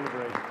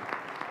 Celebrate.